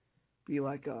 Be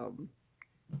like,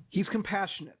 he's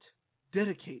compassionate,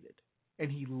 dedicated,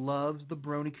 and he loves the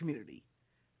brony community.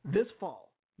 This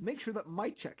fall, make sure that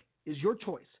Mike Check is your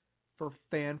choice for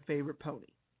fan favorite pony.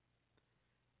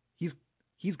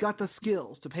 He's got the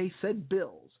skills to pay said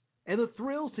bills and the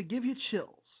thrills to give you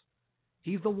chills.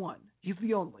 He's the one. He's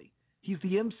the only. He's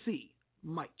the MC,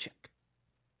 Mike Check.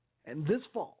 And this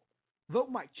fall, vote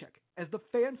Mike Check as the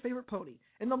fan favorite pony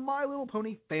in the My Little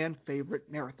Pony fan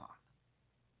favorite marathon.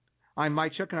 I'm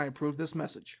Mike Check, and I approve this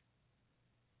message.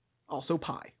 Also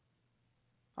pie.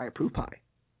 I approve pie.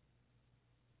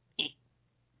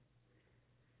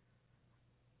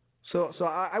 So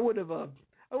I would have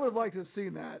liked to have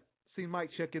seen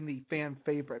Mike Check in the fan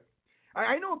favorite.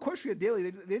 I know Equestria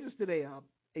Daily, they just did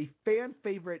a fan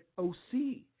favorite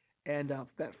OC, and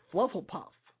that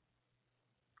Flufflepuff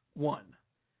won.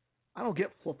 I don't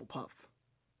get Flufflepuff.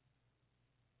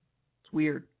 It's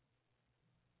weird.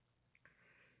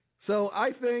 So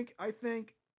I think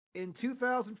in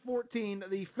 2014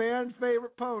 the fan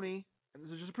favorite pony, and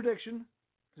this is just a prediction,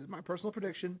 this is my personal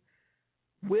prediction,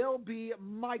 will be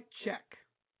Mike Check.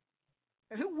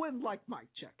 And who wouldn't like Mike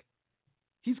Check?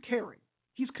 He's caring,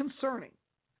 he's concerning,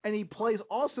 and he plays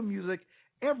awesome music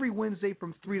every Wednesday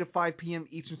from 3 to 5 p.m.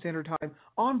 Eastern Standard Time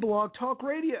on Blog Talk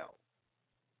Radio.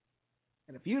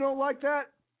 And if you don't like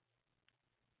that,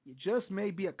 you just may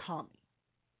be a commie.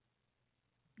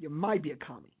 You might be a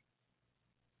commie.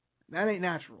 That ain't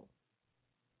natural.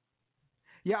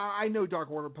 Yeah, I know Dark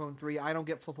Order Pwn 3. I don't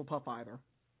get Flufflepuff either.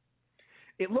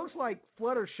 It looks like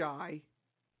Fluttershy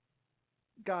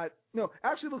got... No,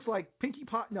 actually it looks like Pinkie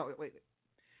Pie... No, wait.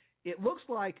 It looks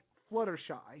like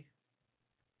Fluttershy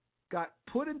got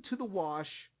put into the wash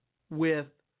with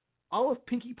all of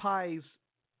Pinkie Pie's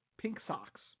pink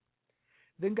socks,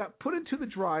 then got put into the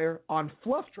dryer on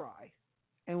Fluff Dry,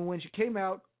 and when she came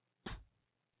out...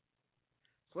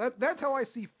 So that's how I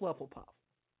see Flufflepuff.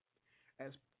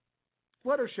 As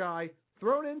Fluttershy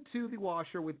thrown into the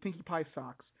washer with Pinkie Pie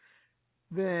socks,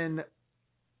 then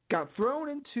got thrown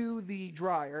into the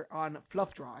dryer on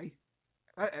Fluff Dry.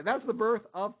 That's the birth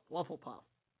of Flufflepuff.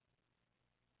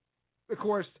 Of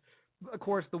course,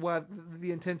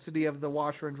 the intensity of the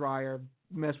washer and dryer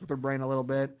messed with her brain a little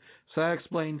bit, so that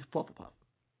explains Flufflepuff.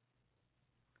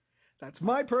 That's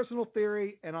my personal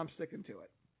theory, and I'm sticking to it.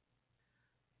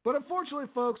 But unfortunately,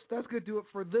 folks, that's going to do it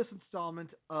for this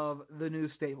installment of the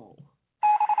NewsStable.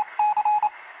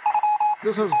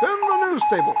 This has been the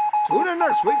NewsStable. Tune in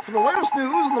next week for the latest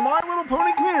news in the My Little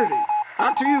Pony community.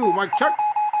 Back to you, Mike Check.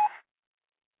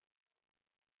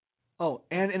 Oh,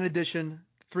 and in addition,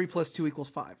 3 + 2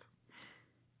 = 5.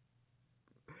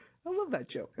 I love that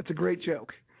joke. It's a great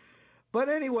joke. But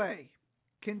anyway,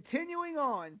 continuing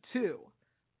on to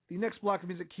the next block of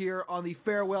music here on the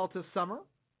Farewell to Summer.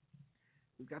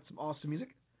 We've got some awesome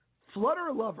music.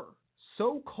 Flutter Lover,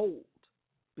 So Cold,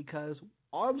 because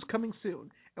autumn's coming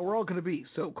soon, and we're all going to be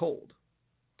so cold.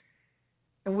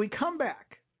 And when we come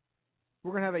back,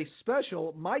 we're going to have a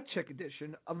special Mike Check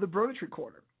edition of the Bron-etry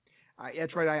Corner.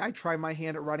 That's right, I try my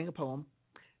hand at writing a poem.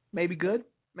 May be good,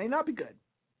 may not be good.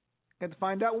 Got to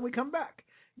find out when we come back.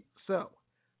 So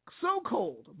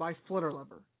Cold by Flutter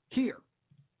Lover, here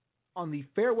on the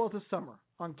Farewell to Summer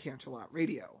on Canterlot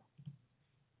Radio.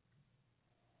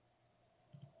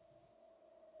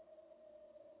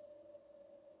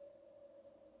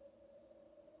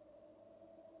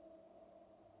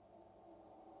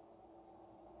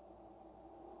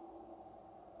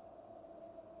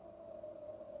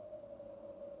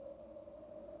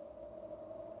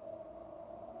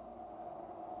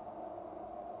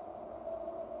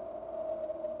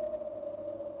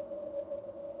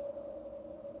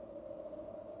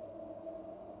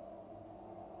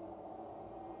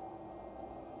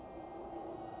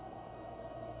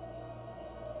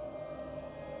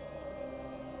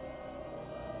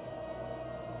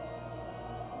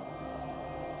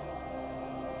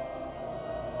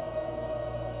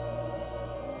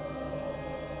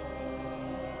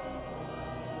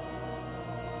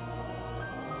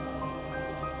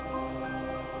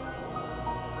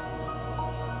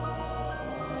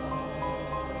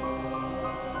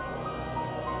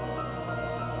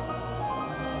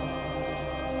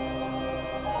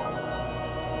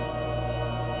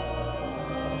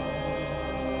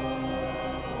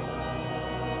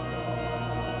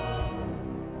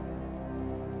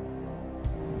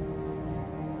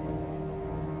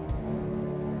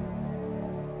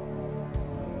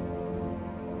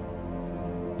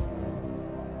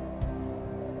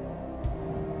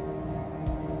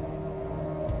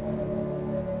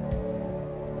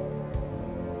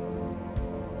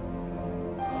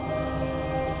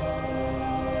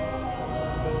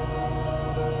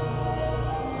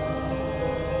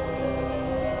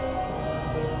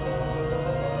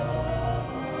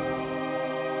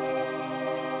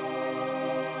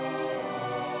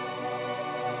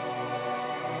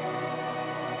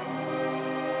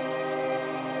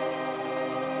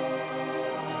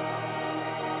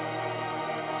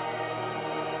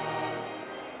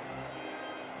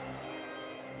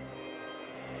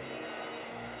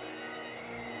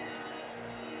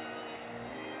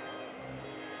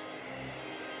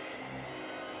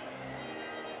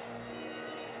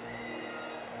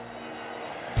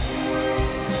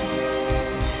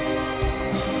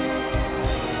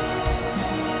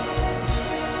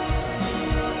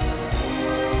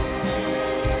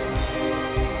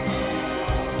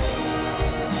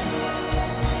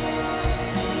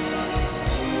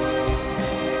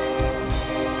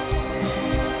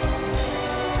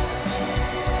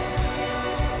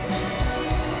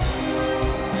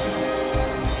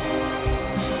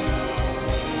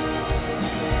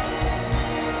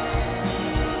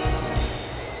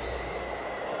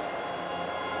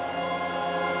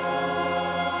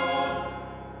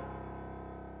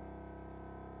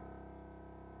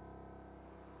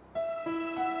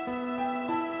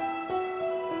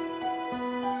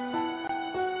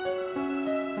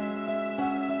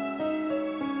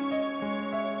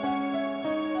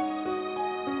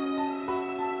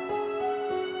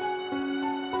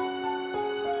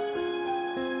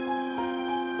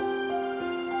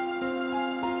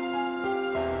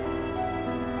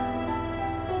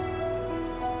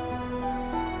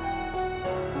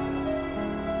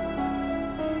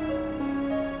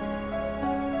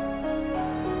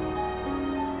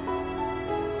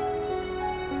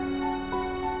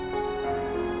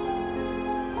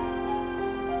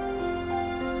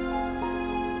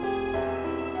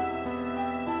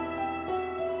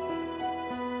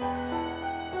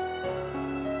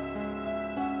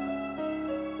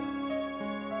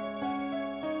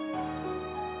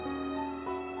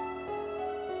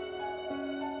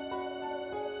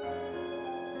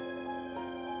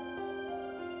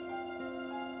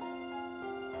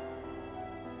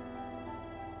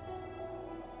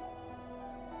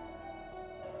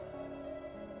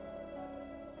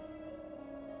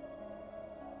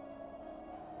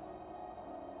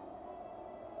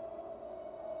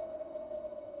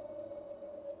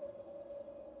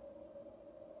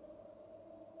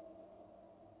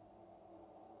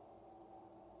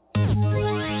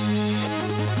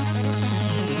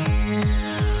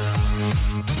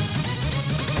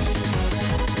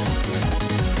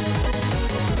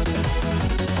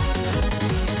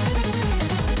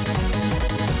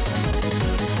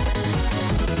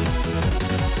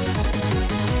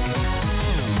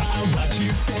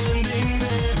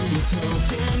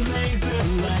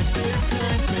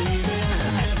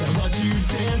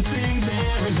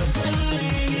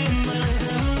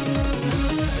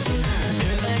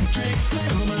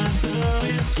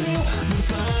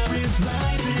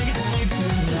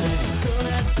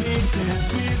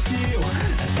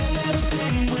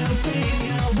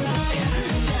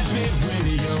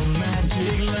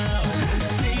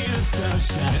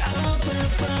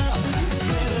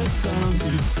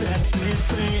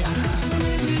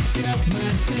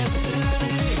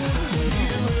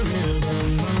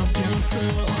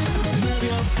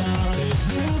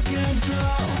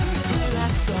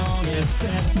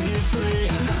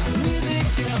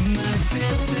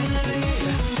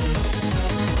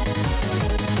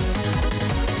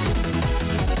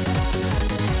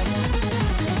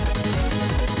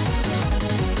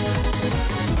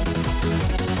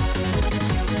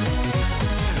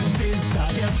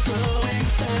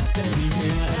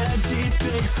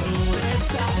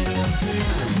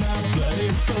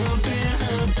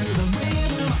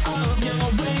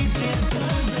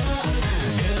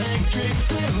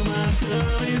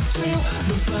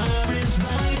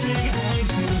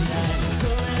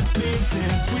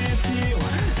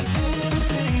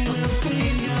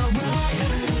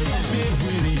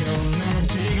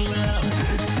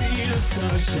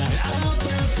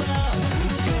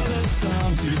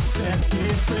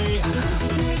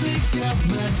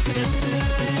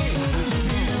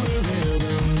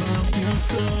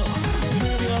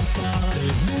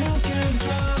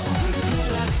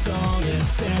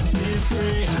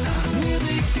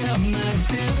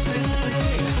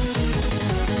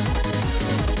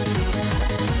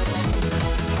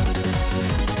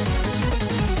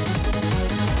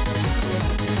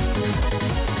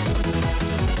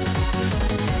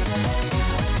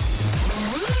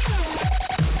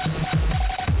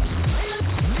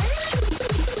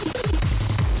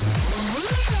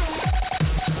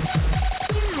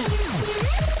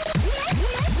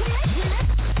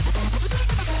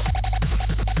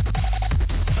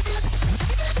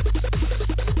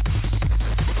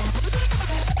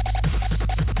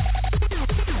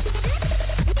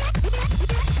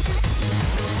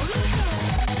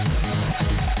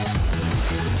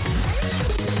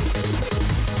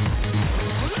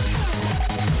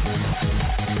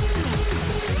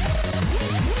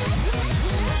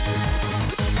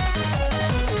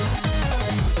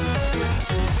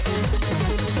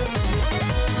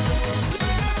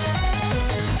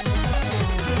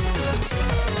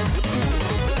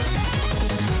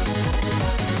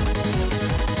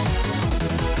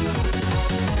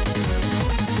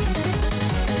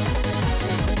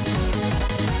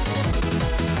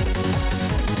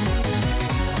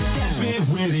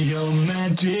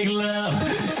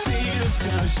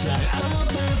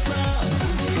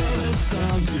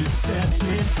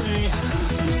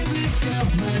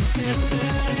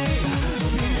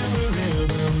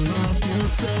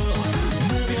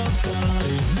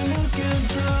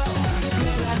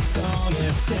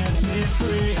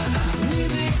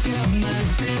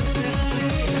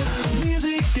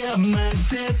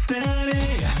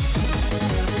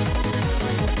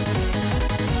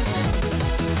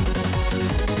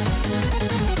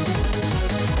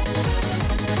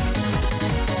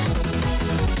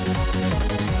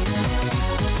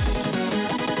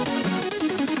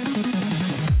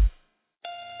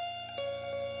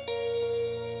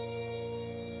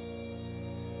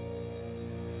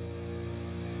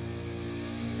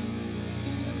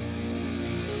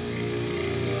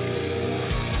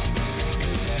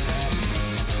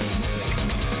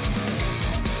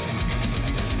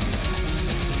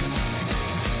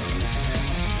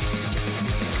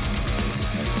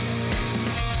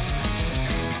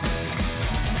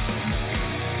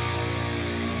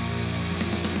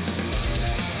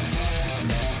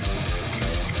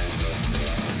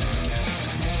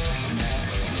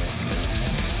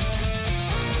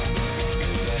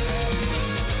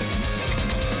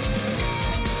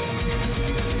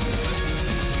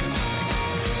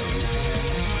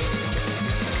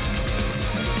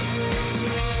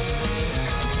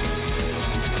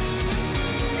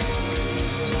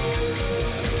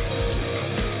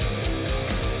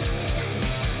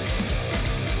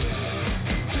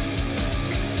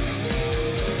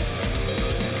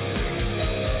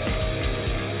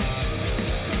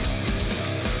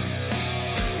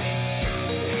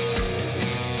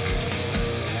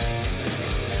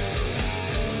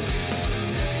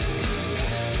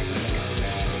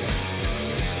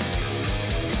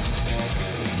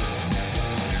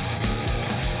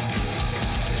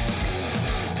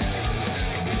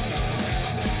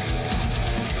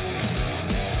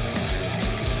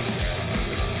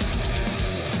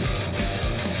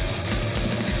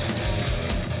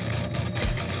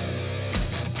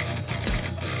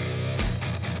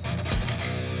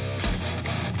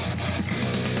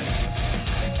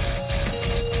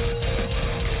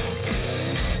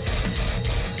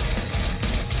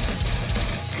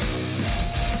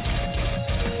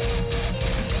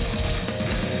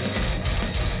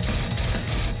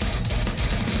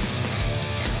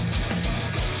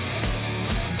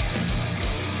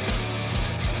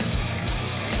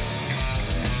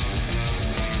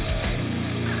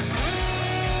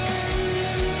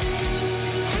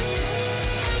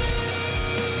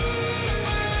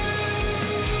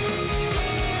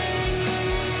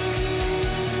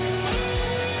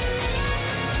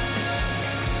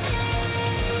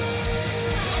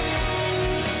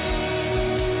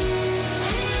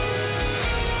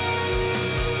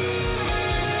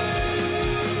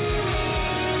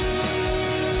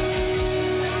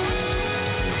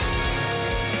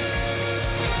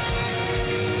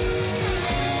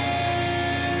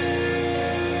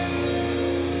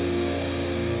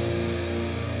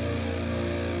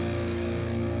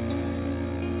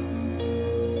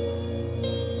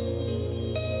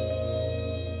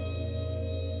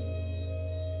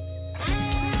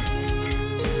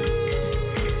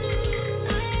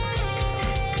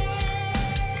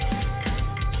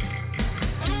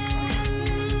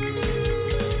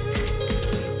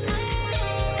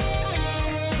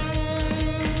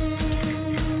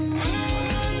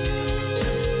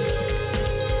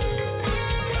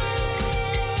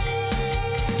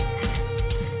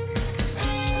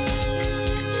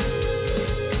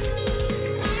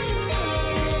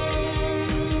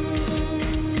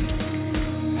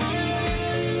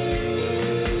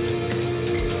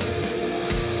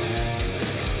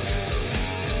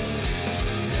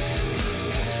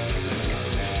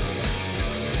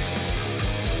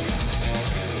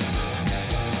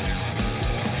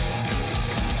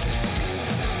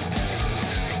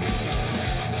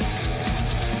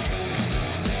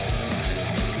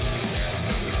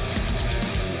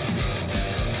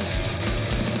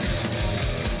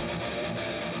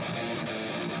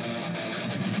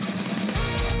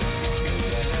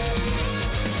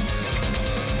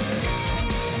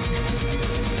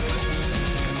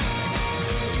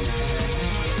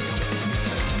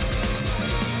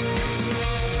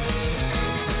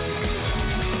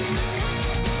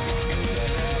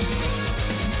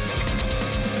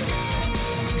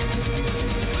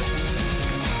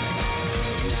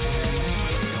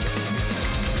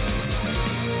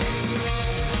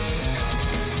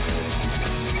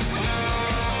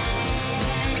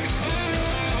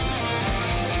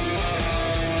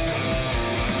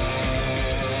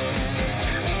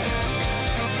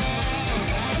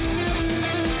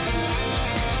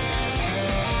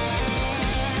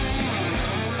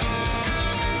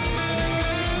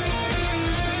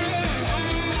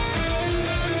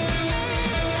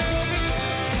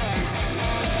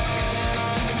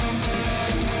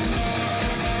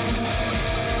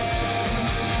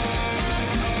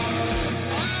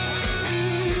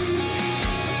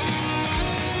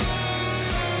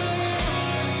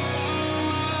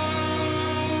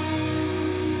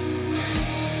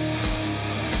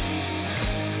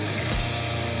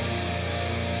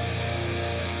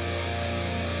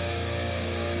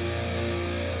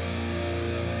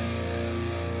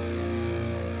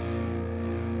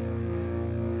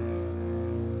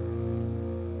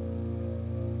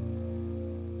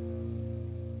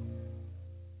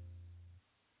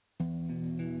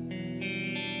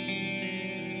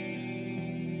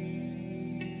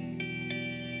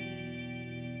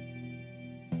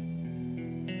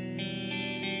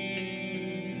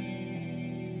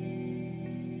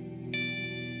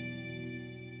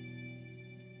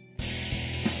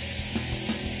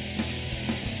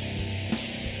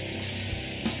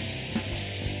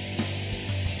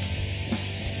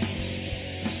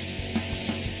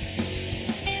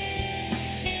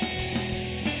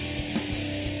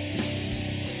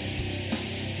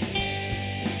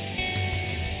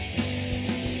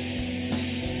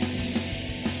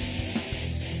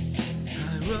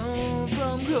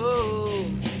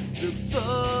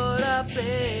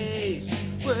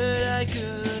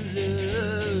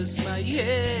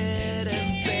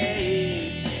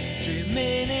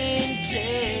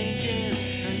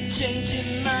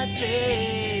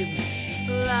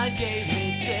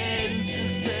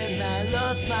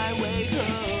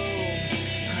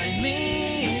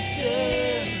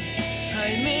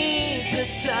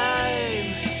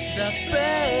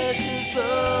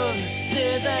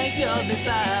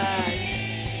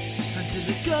 Until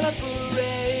the colorful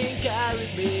rain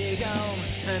carried me home,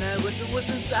 and I wish it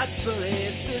wasn't such for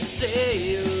it to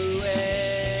stay away.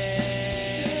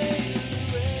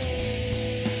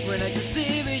 When I could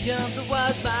see beyond the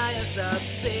walls by a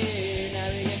subsea,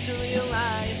 I began to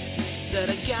realize that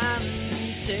I can't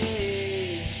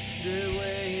stay the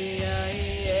way I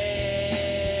am.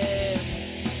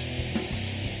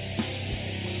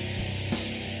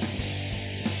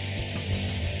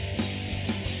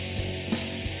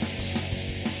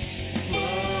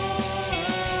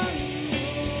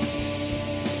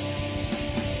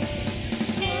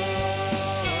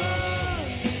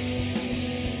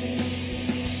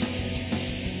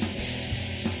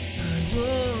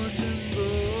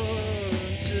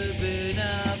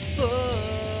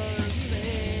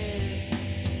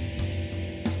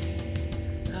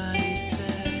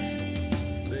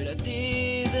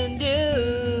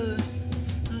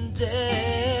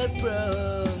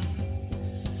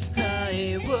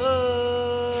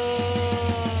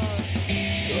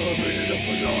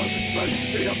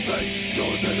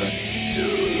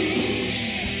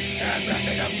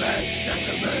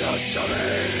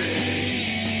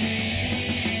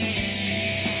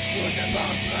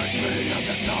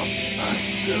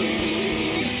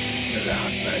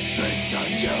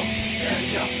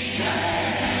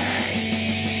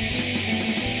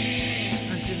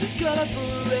 Until the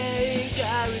colorful rain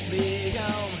carried me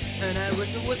home, and I wish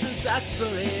it wasn't such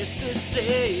for it to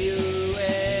stay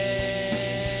away.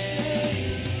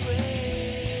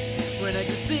 When I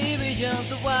could see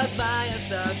beyond the walls by a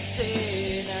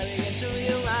subsea, I began to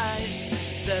realize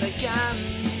that I can't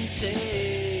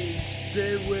stay the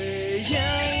way I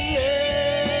am.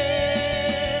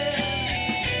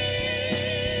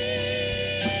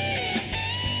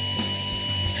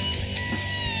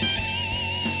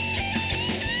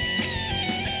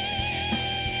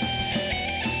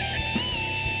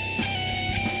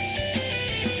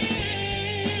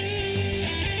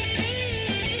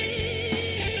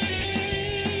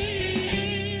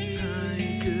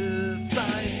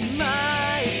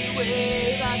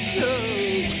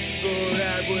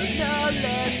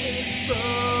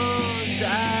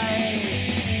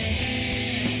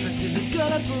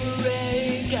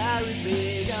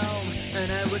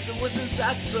 Wasn't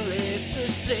such for it to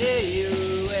stay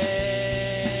away.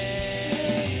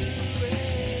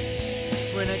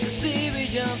 When I could see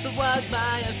beyond the walls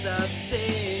by a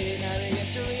subsea, I began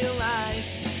to realize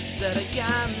that I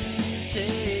can't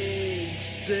stay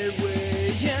the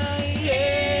way I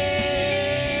am.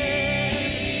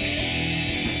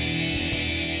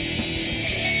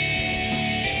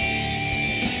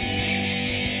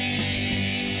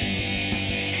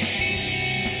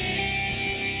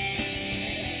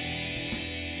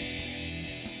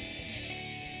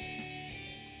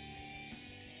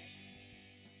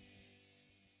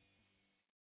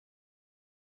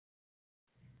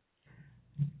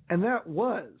 And that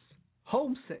was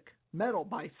Homesick, Metal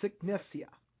by Signesia,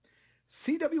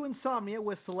 CW Insomnia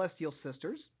with Celestial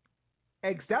Sisters,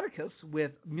 Ecstaticus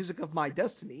with Music of My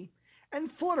Destiny, and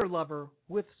Flutter Lover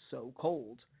with So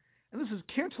Cold. And this is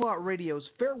Canterlot Radio's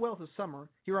Farewell to Summer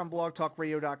here on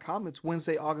blogtalkradio.com. It's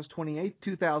Wednesday, August 28th,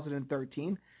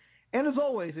 2013. And as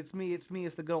always, it's me,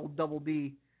 it's the good old Double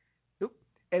D.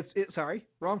 Sorry,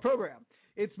 wrong program.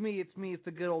 It's me, it's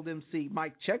the good old MC,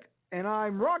 Mike Check. And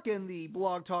I'm rocking the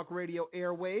Blog Talk Radio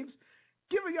airwaves,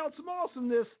 giving out some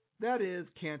awesomeness. That is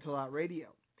Canterlot Radio.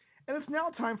 And it's now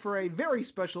time for a very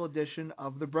special edition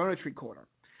of the Bron-etry Corner.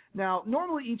 Now,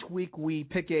 normally each week we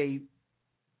pick a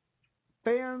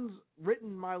fan's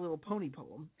written My Little Pony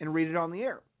poem and read it on the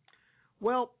air.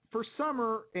 Well, for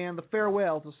summer and the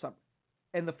farewell to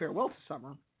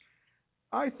summer,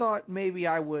 I thought maybe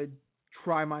I would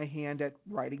try my hand at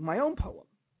writing my own poem.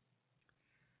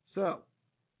 So,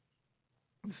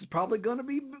 this is probably going to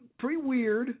be pretty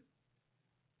weird,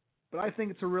 but I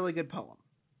think it's a really good poem.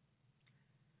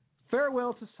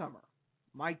 Farewell to Summer,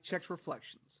 Mike Check's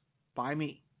Reflections, by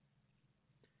me.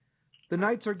 The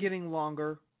nights are getting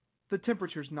longer, the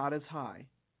temperature's not as high.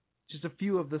 Just a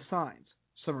few of the signs,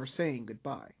 some are saying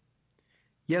goodbye.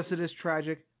 Yes, it is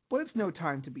tragic, but it's no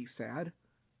time to be sad,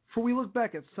 for we look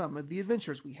back at some of the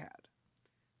adventures we had.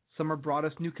 Summer brought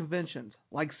us new conventions,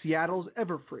 like Seattle's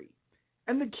Everfree,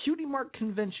 and the Cutie Mark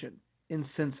Convention in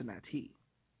Cincinnati.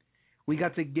 We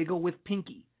got to giggle with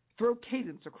Pinky, throw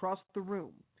cadence across the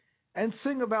room, and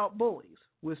sing about bullies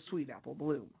with Sweet Apple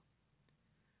Bloom.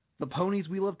 The ponies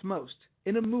we loved most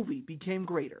in a movie became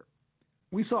greater.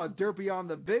 We saw Derpy on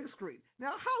the big screen.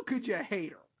 Now how could you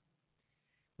hate her?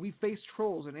 We faced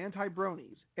trolls and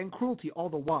anti-bronies and cruelty all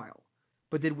the while.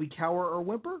 But did we cower or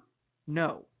whimper?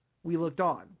 No, we looked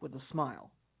on with a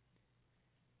smile.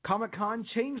 Comic-Con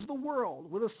changed the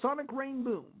world with a sonic rain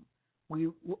boom. We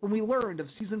learned of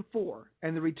Season 4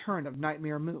 and the return of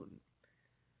Nightmare Moon.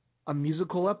 A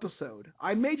musical episode.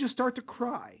 I may just start to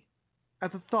cry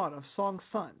at the thought of Song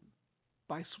Sun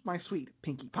by my sweet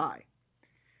Pinkie Pie.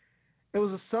 It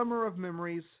was a summer of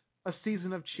memories, a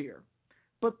season of cheer.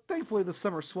 But thankfully the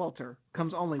summer swelter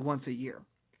comes only once a year.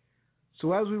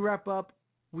 So as we wrap up,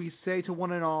 we say to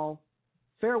one and all,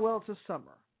 farewell to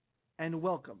summer and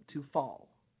welcome to fall.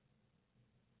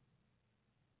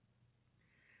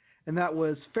 And that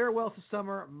was Farewell to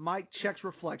Summer, Mike Check's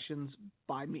Reflections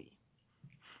by me.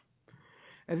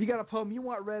 And if you got a poem you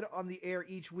want read on the air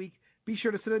each week, be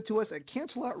sure to send it to us at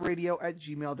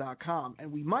canterlotradio@gmail.com,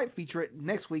 and we might feature it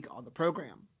next week on the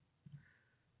program.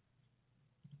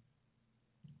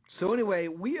 So anyway,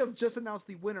 we have just announced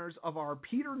the winners of our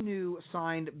Peter New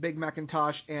signed Big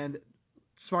Macintosh and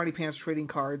Smarty Pants trading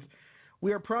cards.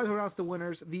 We are proud to announce the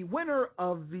winners. The winner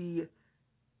of the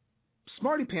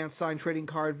Smarty Pants signed trading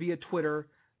card via Twitter,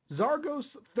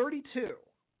 Zargos32.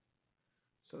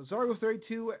 So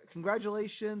Zargos32,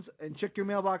 congratulations, and check your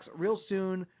mailbox real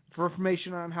soon for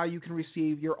information on how you can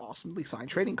receive your awesomely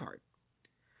signed trading card.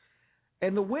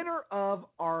 And the winner of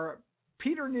our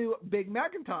Peter New Big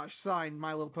Macintosh signed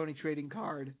My Little Pony trading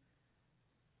card,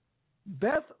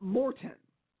 Beth Morton.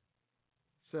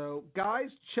 So guys,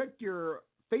 check your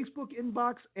Facebook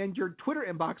inbox and your Twitter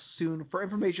inbox soon for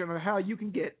information on how you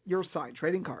can get your signed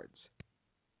trading cards.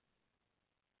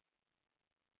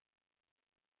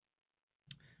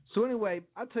 So anyway,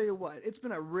 I'll tell you what, it's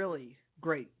been a really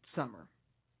great summer.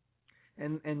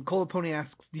 And Cola Pony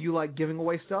asks, do you like giving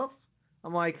away stuff?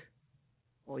 I'm like,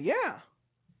 well, yeah.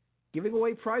 Giving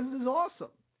away prizes is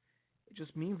awesome. It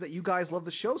just means that you guys love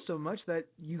the show so much that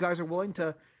you guys are willing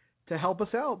to help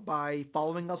us out by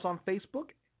following us on Facebook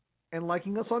and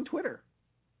liking us on Twitter.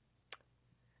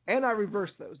 And I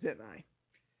reversed those, didn't I?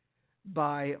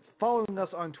 By following us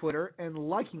on Twitter and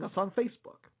liking us on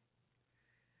Facebook.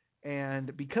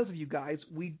 And because of you guys,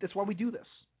 that's why we do this.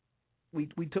 We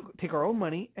take our own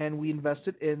money and we invest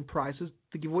it in prizes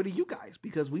to give away to you guys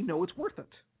because we know it's worth it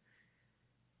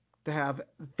to have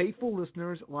faithful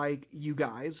listeners like you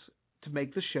guys to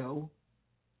make the show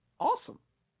awesome.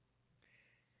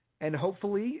 And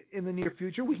hopefully in the near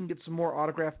future we can get some more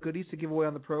autographed goodies to give away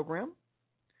on the program.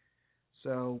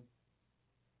 So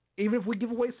even if we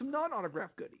give away some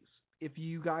non-autographed goodies, if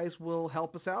you guys will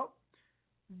help us out,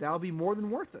 that'll be more than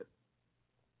worth it.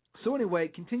 So anyway,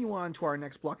 continue on to our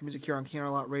next block of music here on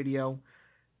Canterlot Radio.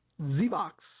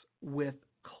 Z-Box with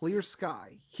Clear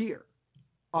Sky here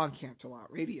on Canterlot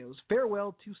Radio's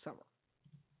Farewell to Summer.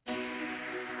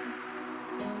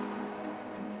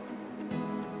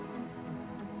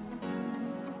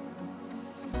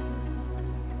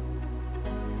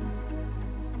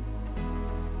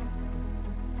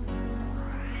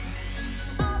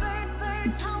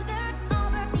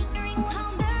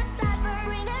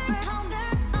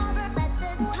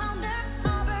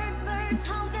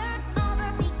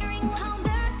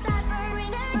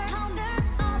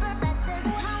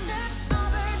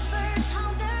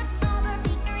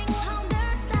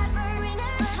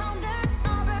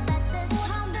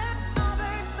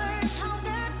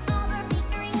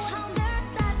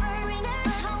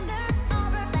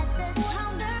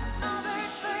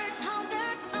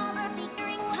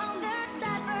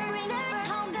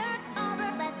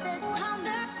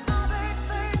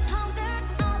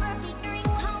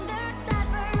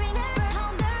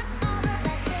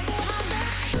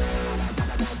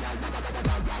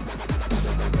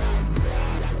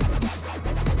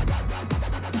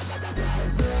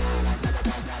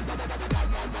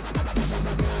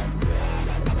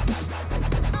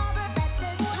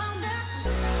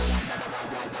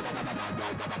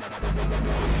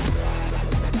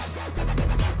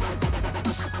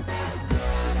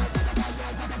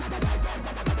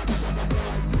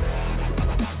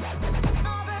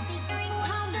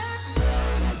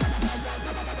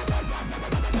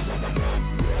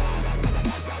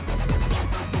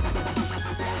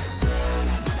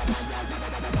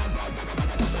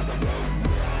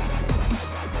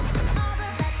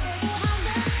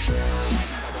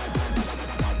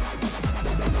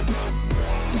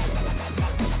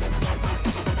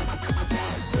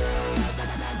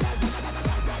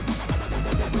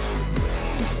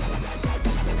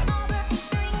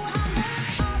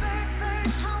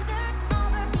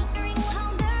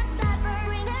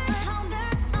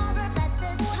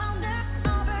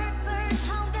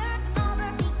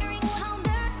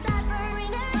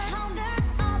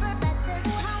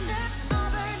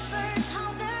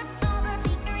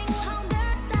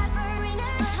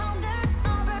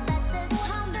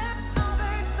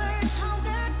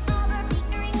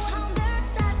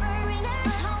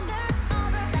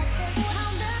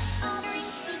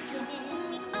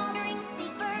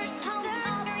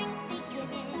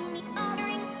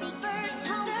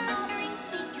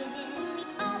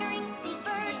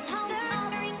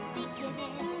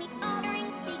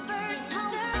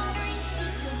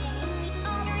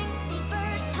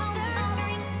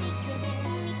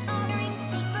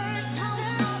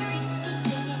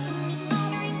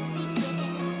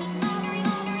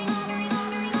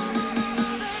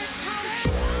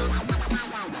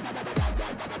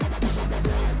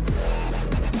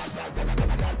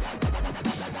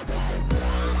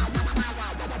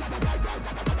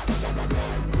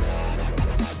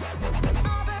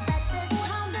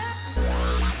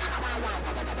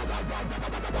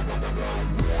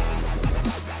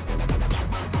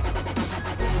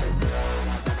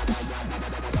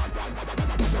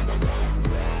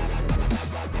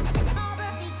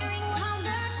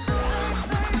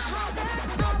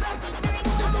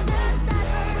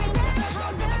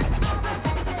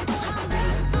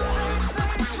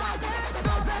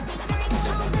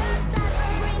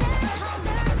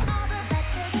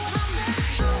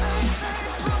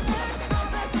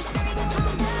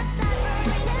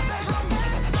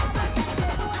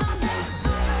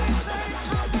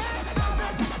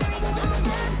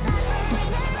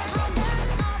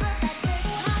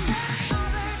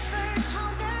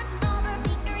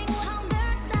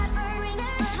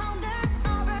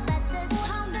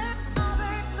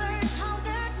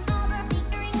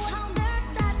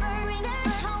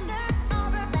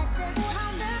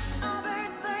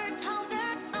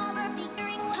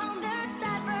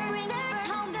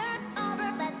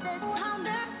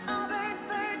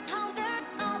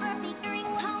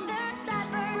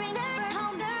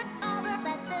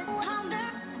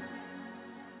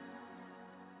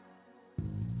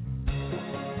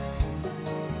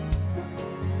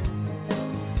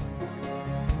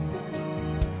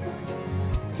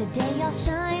 Today I'll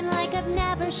shine like I've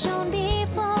never shone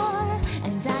before,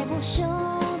 and I will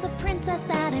show the princess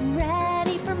that I'm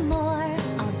ready for more.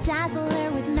 I'll dazzle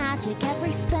her with magic,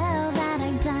 every spell that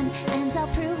I've done, and I'll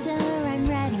prove to her I'm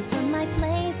ready for my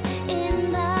place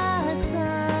in the sun.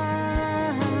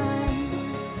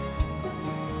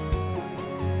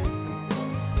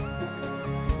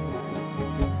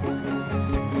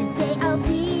 Today I'll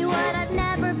be what I've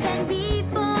never been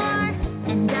before,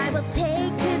 and I will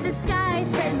take to the sky,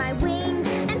 spread my wings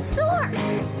and soar.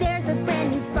 There's a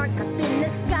brand new spark up in the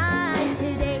sky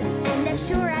today, and as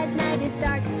sure as night is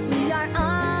dark, we are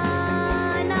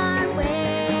on our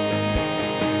way.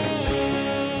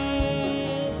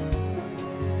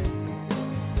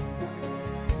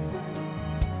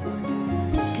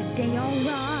 Today I'll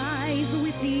rise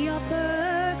with the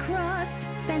upper crust,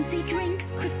 fancy drinks,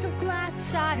 crystal glass,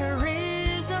 cider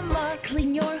is a must.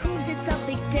 Clean your hooves, it's a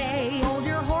big day. Hold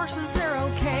your horses, they're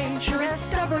okay. Sure as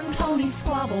stubborn ponies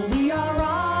squabble, we are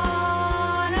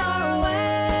on our way.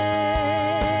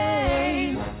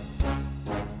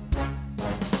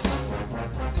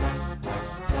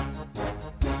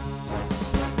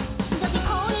 There'll be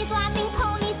ponies laughing,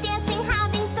 ponies dancing,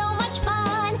 having so much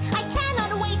fun. I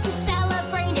cannot wait to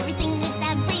celebrate everything with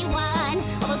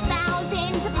everyone. All those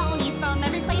thousands of ponies from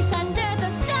every place under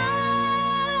the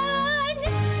sun.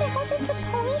 Thousands of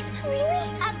ponies? Really?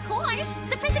 Of course.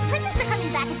 The Prince and Princess are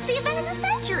coming back. It's the event of the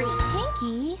century.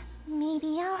 Pinky,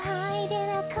 maybe I'll hide in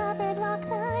a cupboard, lock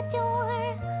the door.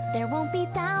 There won't be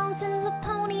thousands of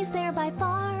ponies there by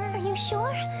far. Are you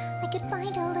sure? I could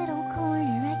find a little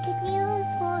corner I could use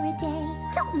for a day.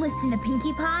 Don't listen to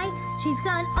Pinkie Pie. She's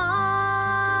gone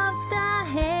off the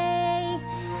hay.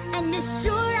 And as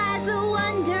sure as a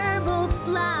wonderbolt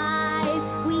flies,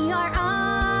 we are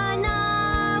on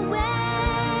our way.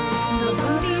 The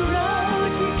pony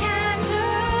road to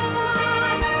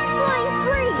Canterlot. Flying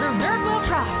free. The bird will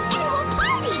try. And we'll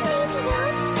party.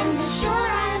 And as sure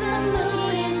as the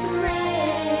moon is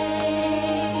gray,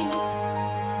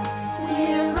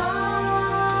 we're on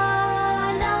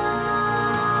our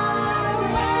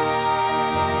way.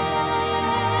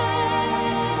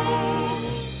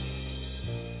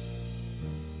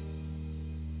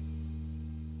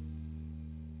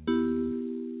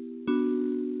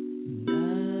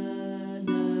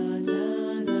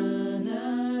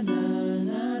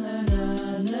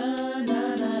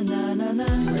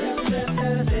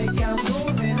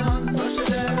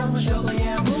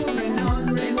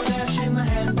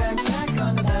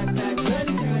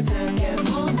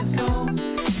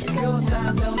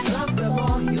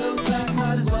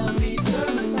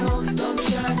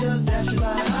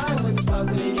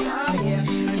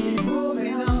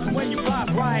 When you pop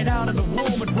right out of the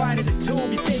womb and right in the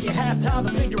tomb, you say you have time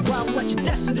to figure out what you're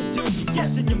destined to do. You're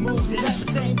guessing your moves, and at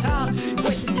the same time,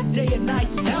 wasting your day and night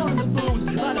down in the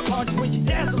booze. A lot of parties when you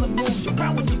dance on the moves, you're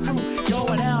around with your crew,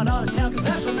 going out on the town, cause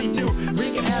that's what they do.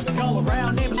 Wreaking havoc all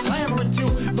around, neighbors clamoring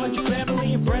too. But your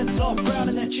family and friends all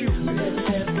frowning at you.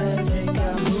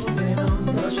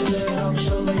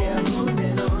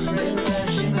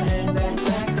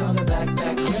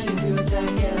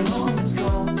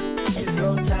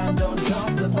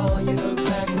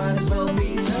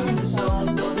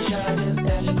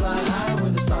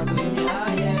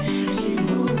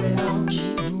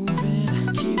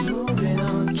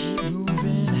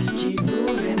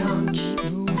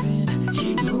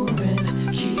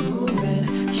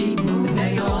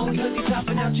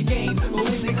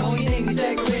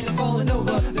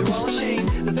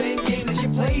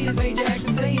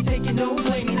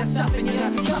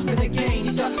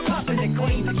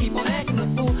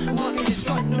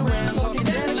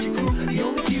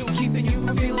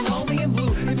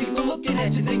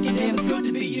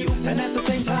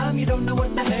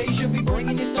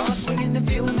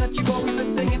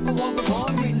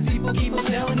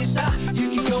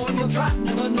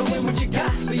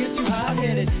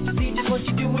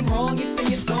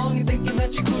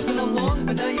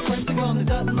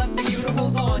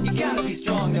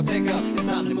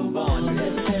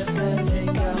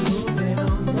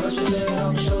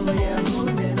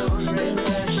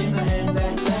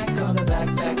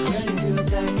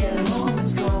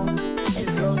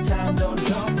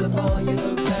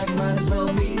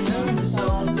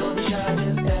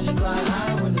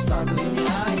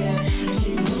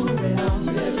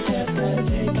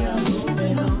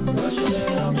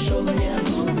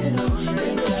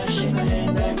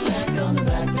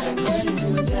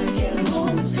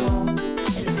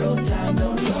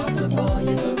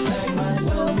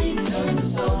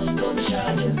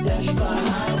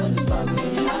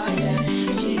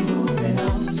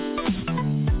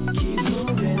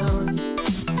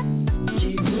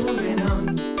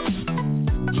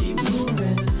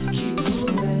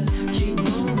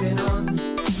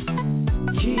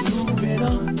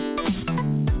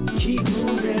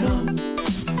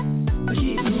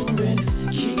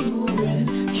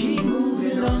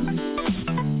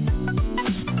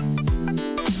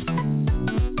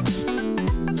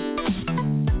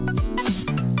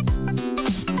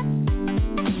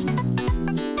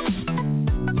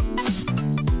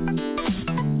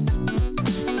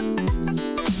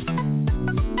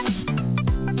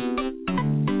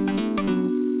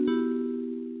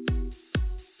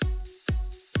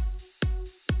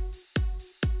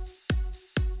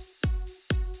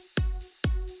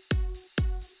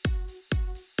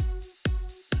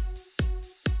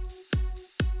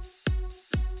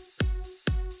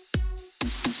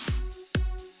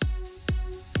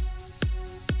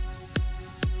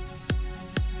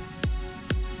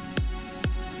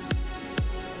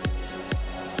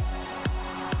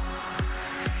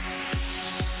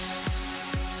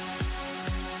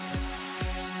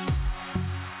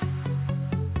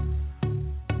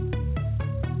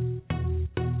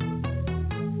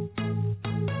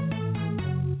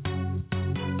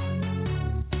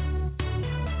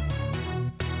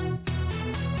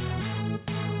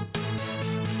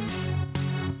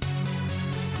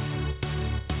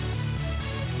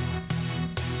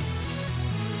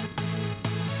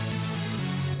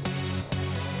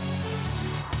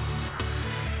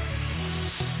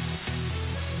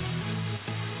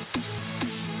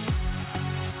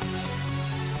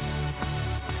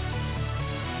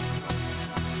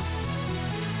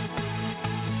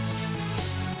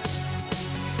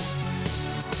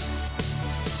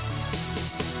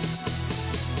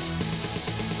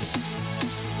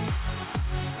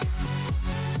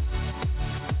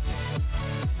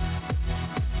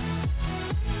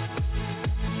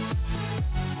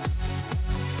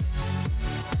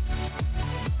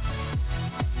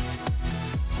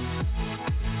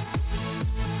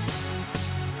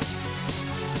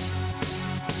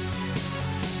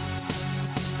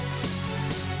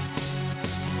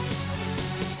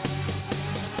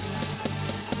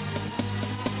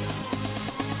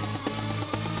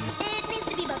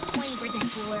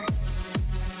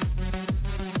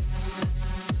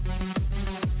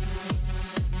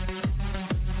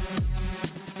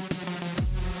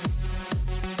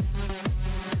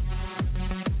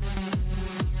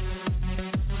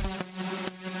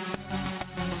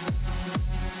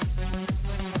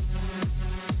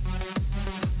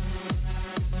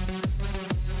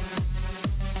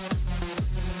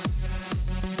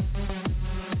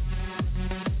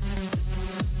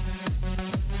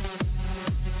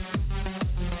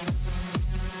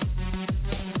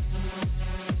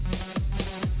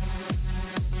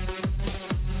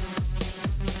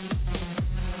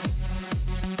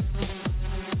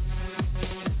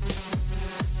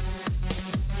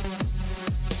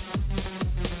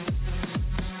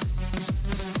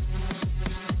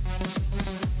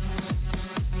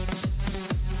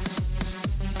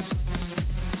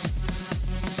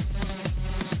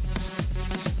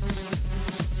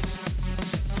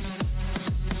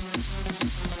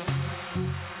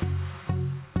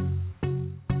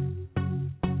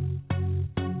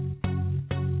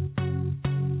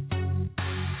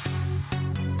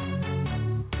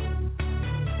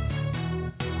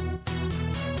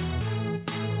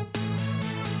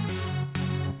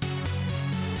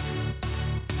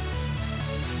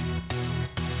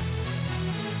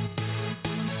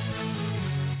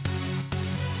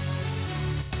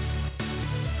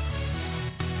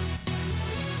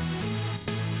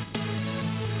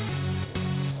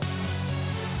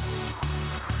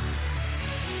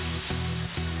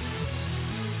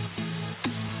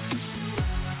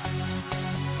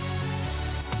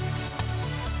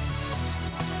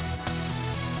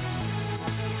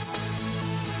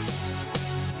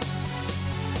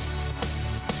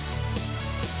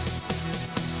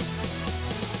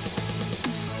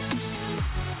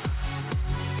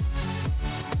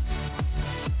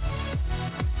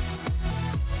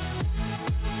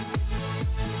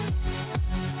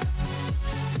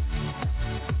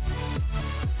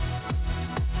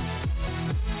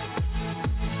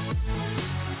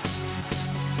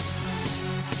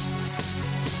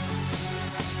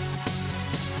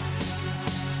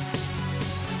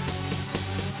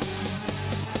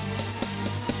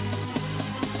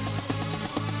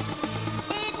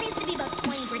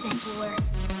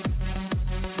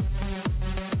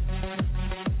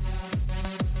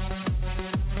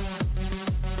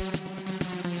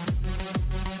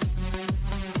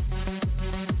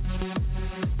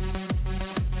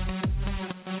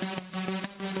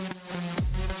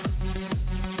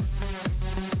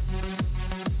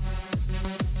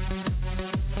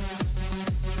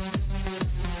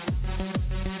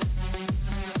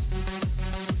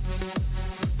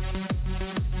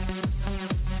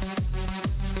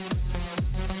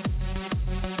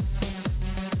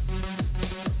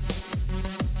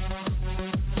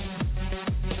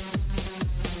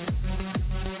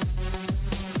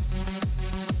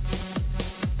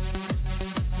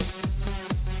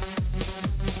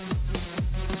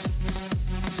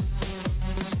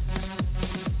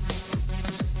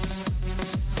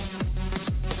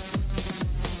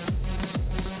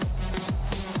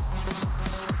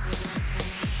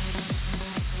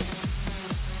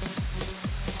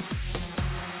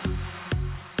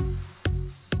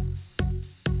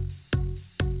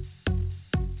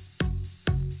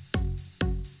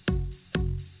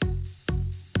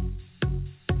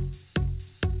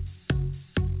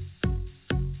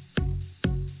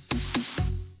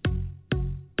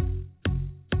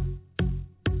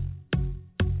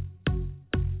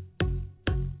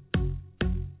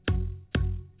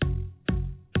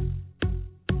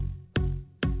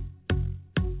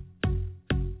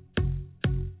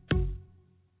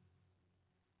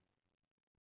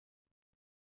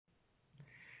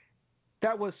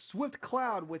 That was Swift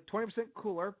Cloud with 20%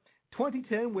 Cooler.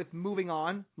 2010 with Moving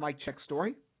On, Mic Check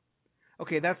Story.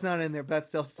 Okay, that's not in there, but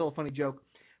that's still a funny joke.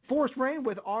 Forest Rain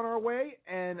with On Our Way,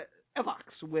 and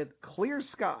Evox with Clear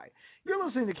Sky. You're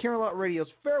listening to Canterlot Radio's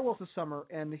Farewell to Summer,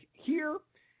 and here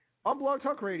on Blog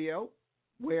Talk Radio,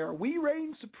 where we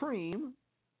reign supreme,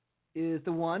 is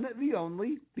the one, the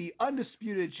only, the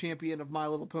undisputed champion of My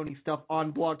Little Pony stuff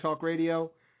on Blog Talk Radio.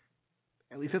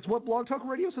 At least that's what Blog Talk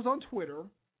Radio says on Twitter.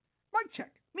 Mic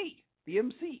Check, me, the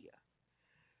MC.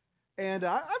 And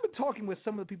I've been talking with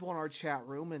some of the people in our chat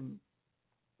room, and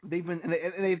they've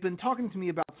been talking to me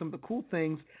about some of the cool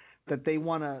things that they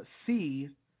want to see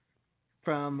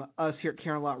from us here at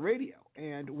Canterlot Radio.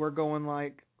 And we're going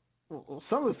like, well,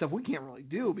 some of the stuff we can't really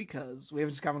do because we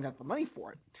haven't got the money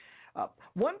for it.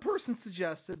 One person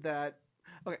suggested that,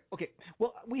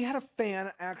 well, we had a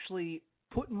fan actually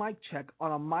put Mic Check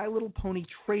on a My Little Pony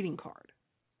trading card.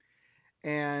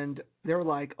 And they were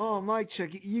like, oh, Mic Check,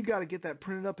 you got to get that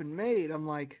printed up and made. I'm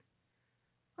like,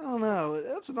 I don't know.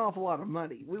 That's an awful lot of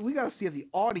money. We got to see if the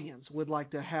audience would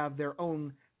like to have their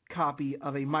own copy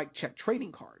of a Mic Check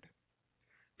trading card.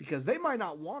 Because they might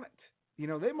not want it. You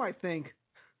know, they might think,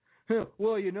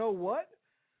 well, you know what?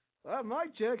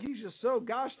 Mic Check, he's just so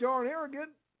gosh darn arrogant.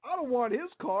 I don't want his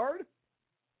card.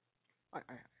 I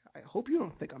hope you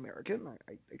don't think I'm arrogant.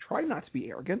 I try not to be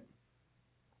arrogant.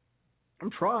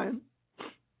 I'm trying.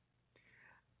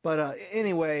 But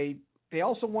anyway, they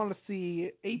also want to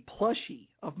see a plushie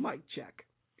of Mic Check.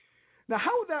 Now,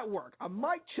 how would that work? A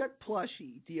Mic Check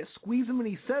plushie. Do you squeeze him and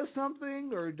he says something,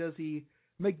 or does he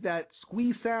make that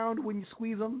squeeze sound when you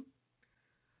squeeze him?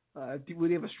 Would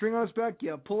he have a string on his back?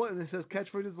 Yeah, pull it and it says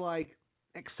catchphrases like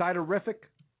 "exciterific."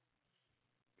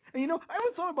 And you know, I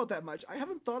haven't thought about that much. I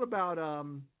haven't thought about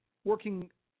working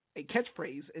a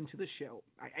catchphrase into the show.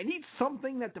 I need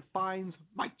something that defines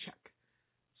Mic Check.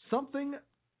 Something.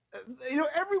 You know,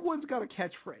 everyone's got a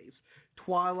catchphrase.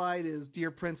 Twilight is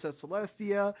Dear Princess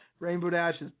Celestia. Rainbow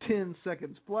Dash is 10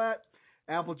 seconds flat.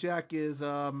 Applejack is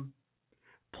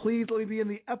please let me be in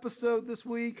the episode this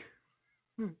week.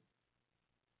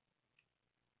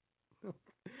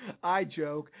 I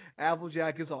joke.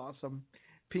 Applejack is awesome.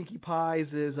 Pinkie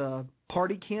Pie's is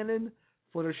Party Cannon.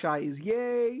 Fluttershy is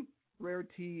Yay.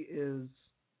 Rarity is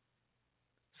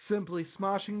Simply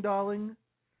Smoshing Darling.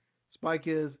 Spike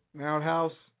is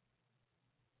Roundhouse.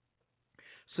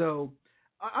 So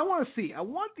I want to see. I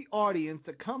want the audience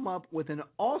to come up with an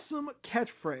awesome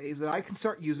catchphrase that I can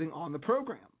start using on the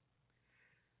program.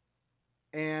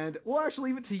 And we'll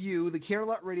actually leave it to you, the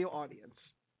Canterlot Radio audience.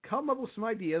 Come up with some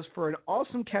ideas for an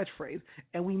awesome catchphrase,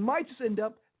 and we might just end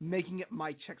up making it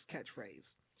Mic Check's catchphrase.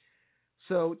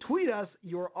 So tweet us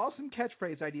your awesome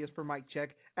catchphrase ideas for Mic Check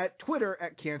at Twitter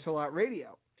at Canterlot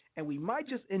Radio, and we might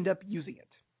just end up using it,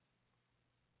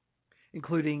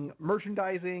 including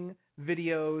merchandising,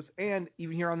 videos, and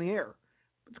even here on the air.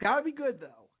 It's got to be good,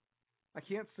 though. I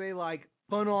can't say, like,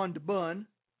 fun on to bun,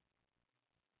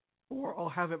 or I'll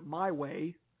have it my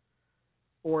way,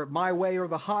 or my way or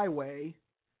the highway,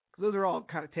 because those are all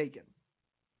kind of taken.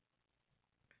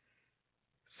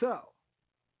 So,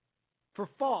 for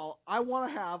fall, I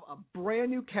want to have a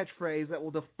brand new catchphrase that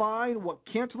will define what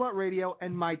Canterlot Radio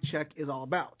and Mic Check is all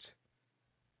about.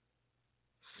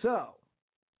 So,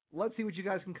 let's see what you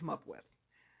guys can come up with.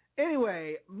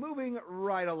 Anyway, moving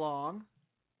right along,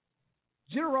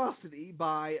 Generosity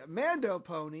by Mando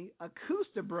Pony,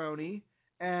 Acoustabrony,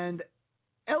 and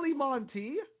Ellie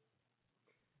Monty,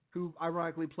 who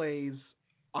ironically plays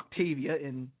Octavia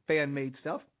in fan-made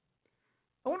stuff.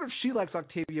 I wonder if she likes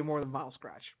Octavia more than Vile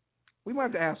Scratch. We might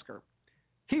have to ask her.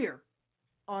 Here,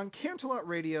 on Canterlot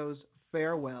Radio's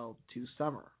Farewell to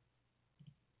Summer.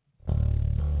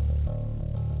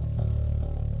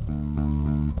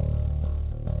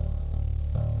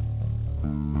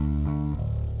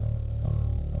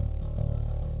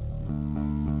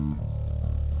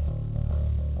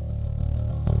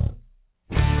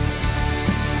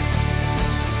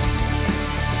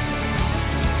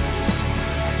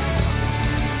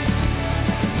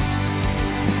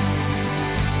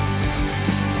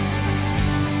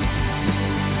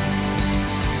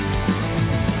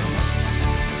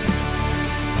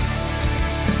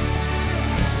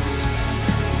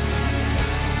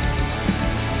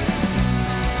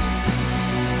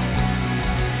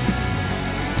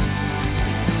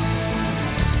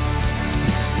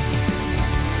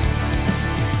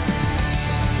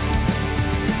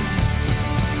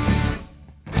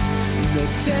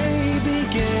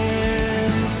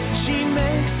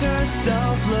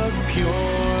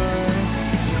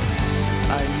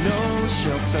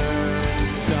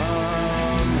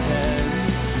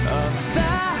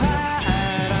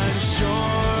 Sure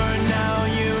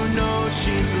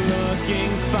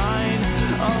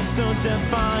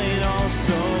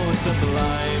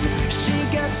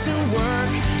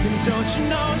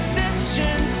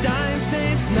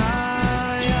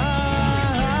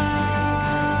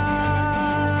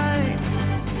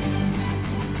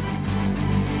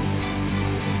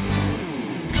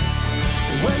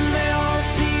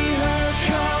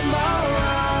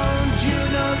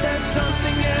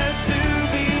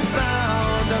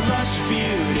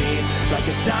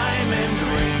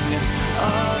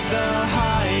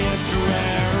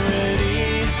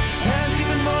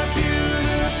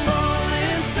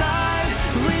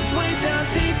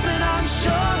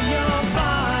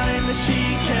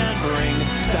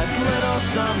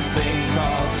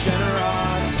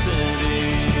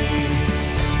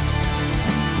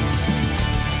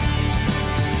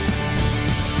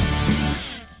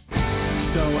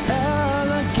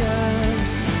elegant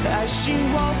as she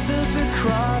waltzes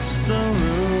across the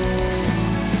room.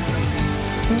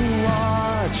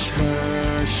 Watch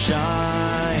her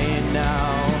shine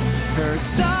now. Her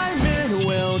diamond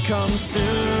will come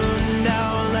soon.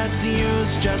 Now let's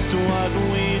use just what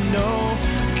we know.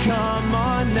 Come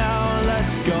on now,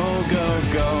 let's go, go,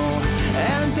 go,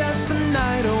 and dance the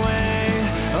night away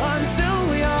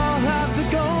until we all have to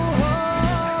go home.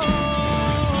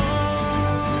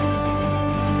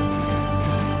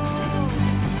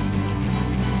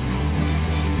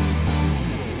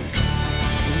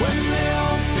 When they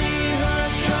all see her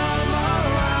come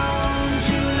around,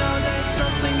 you know there's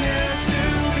something here to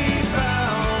be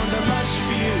found. A lush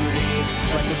beauty,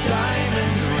 like a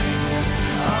diamond ring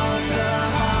of the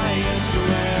highest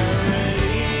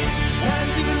rarity,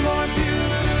 and even more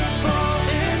beautiful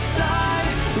inside.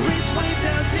 Reach way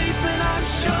down deep, and I'm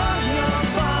sure you'll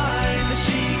find that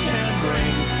she can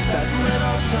bring that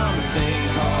little something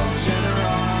called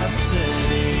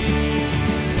generosity.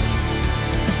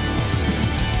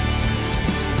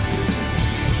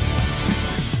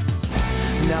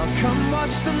 Now come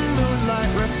watch the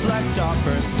moonlight reflect off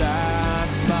her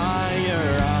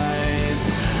sapphire eyes.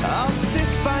 I'll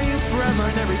stick by you forever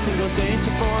and every single day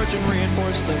to forge and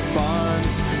reinforce the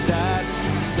bonds that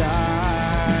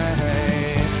die.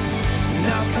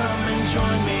 Now come and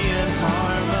join me in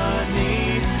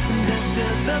harmony. This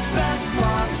is the best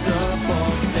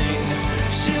possible thing.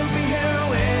 She'll be here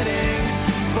waiting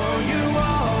for you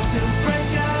all to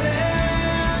break out and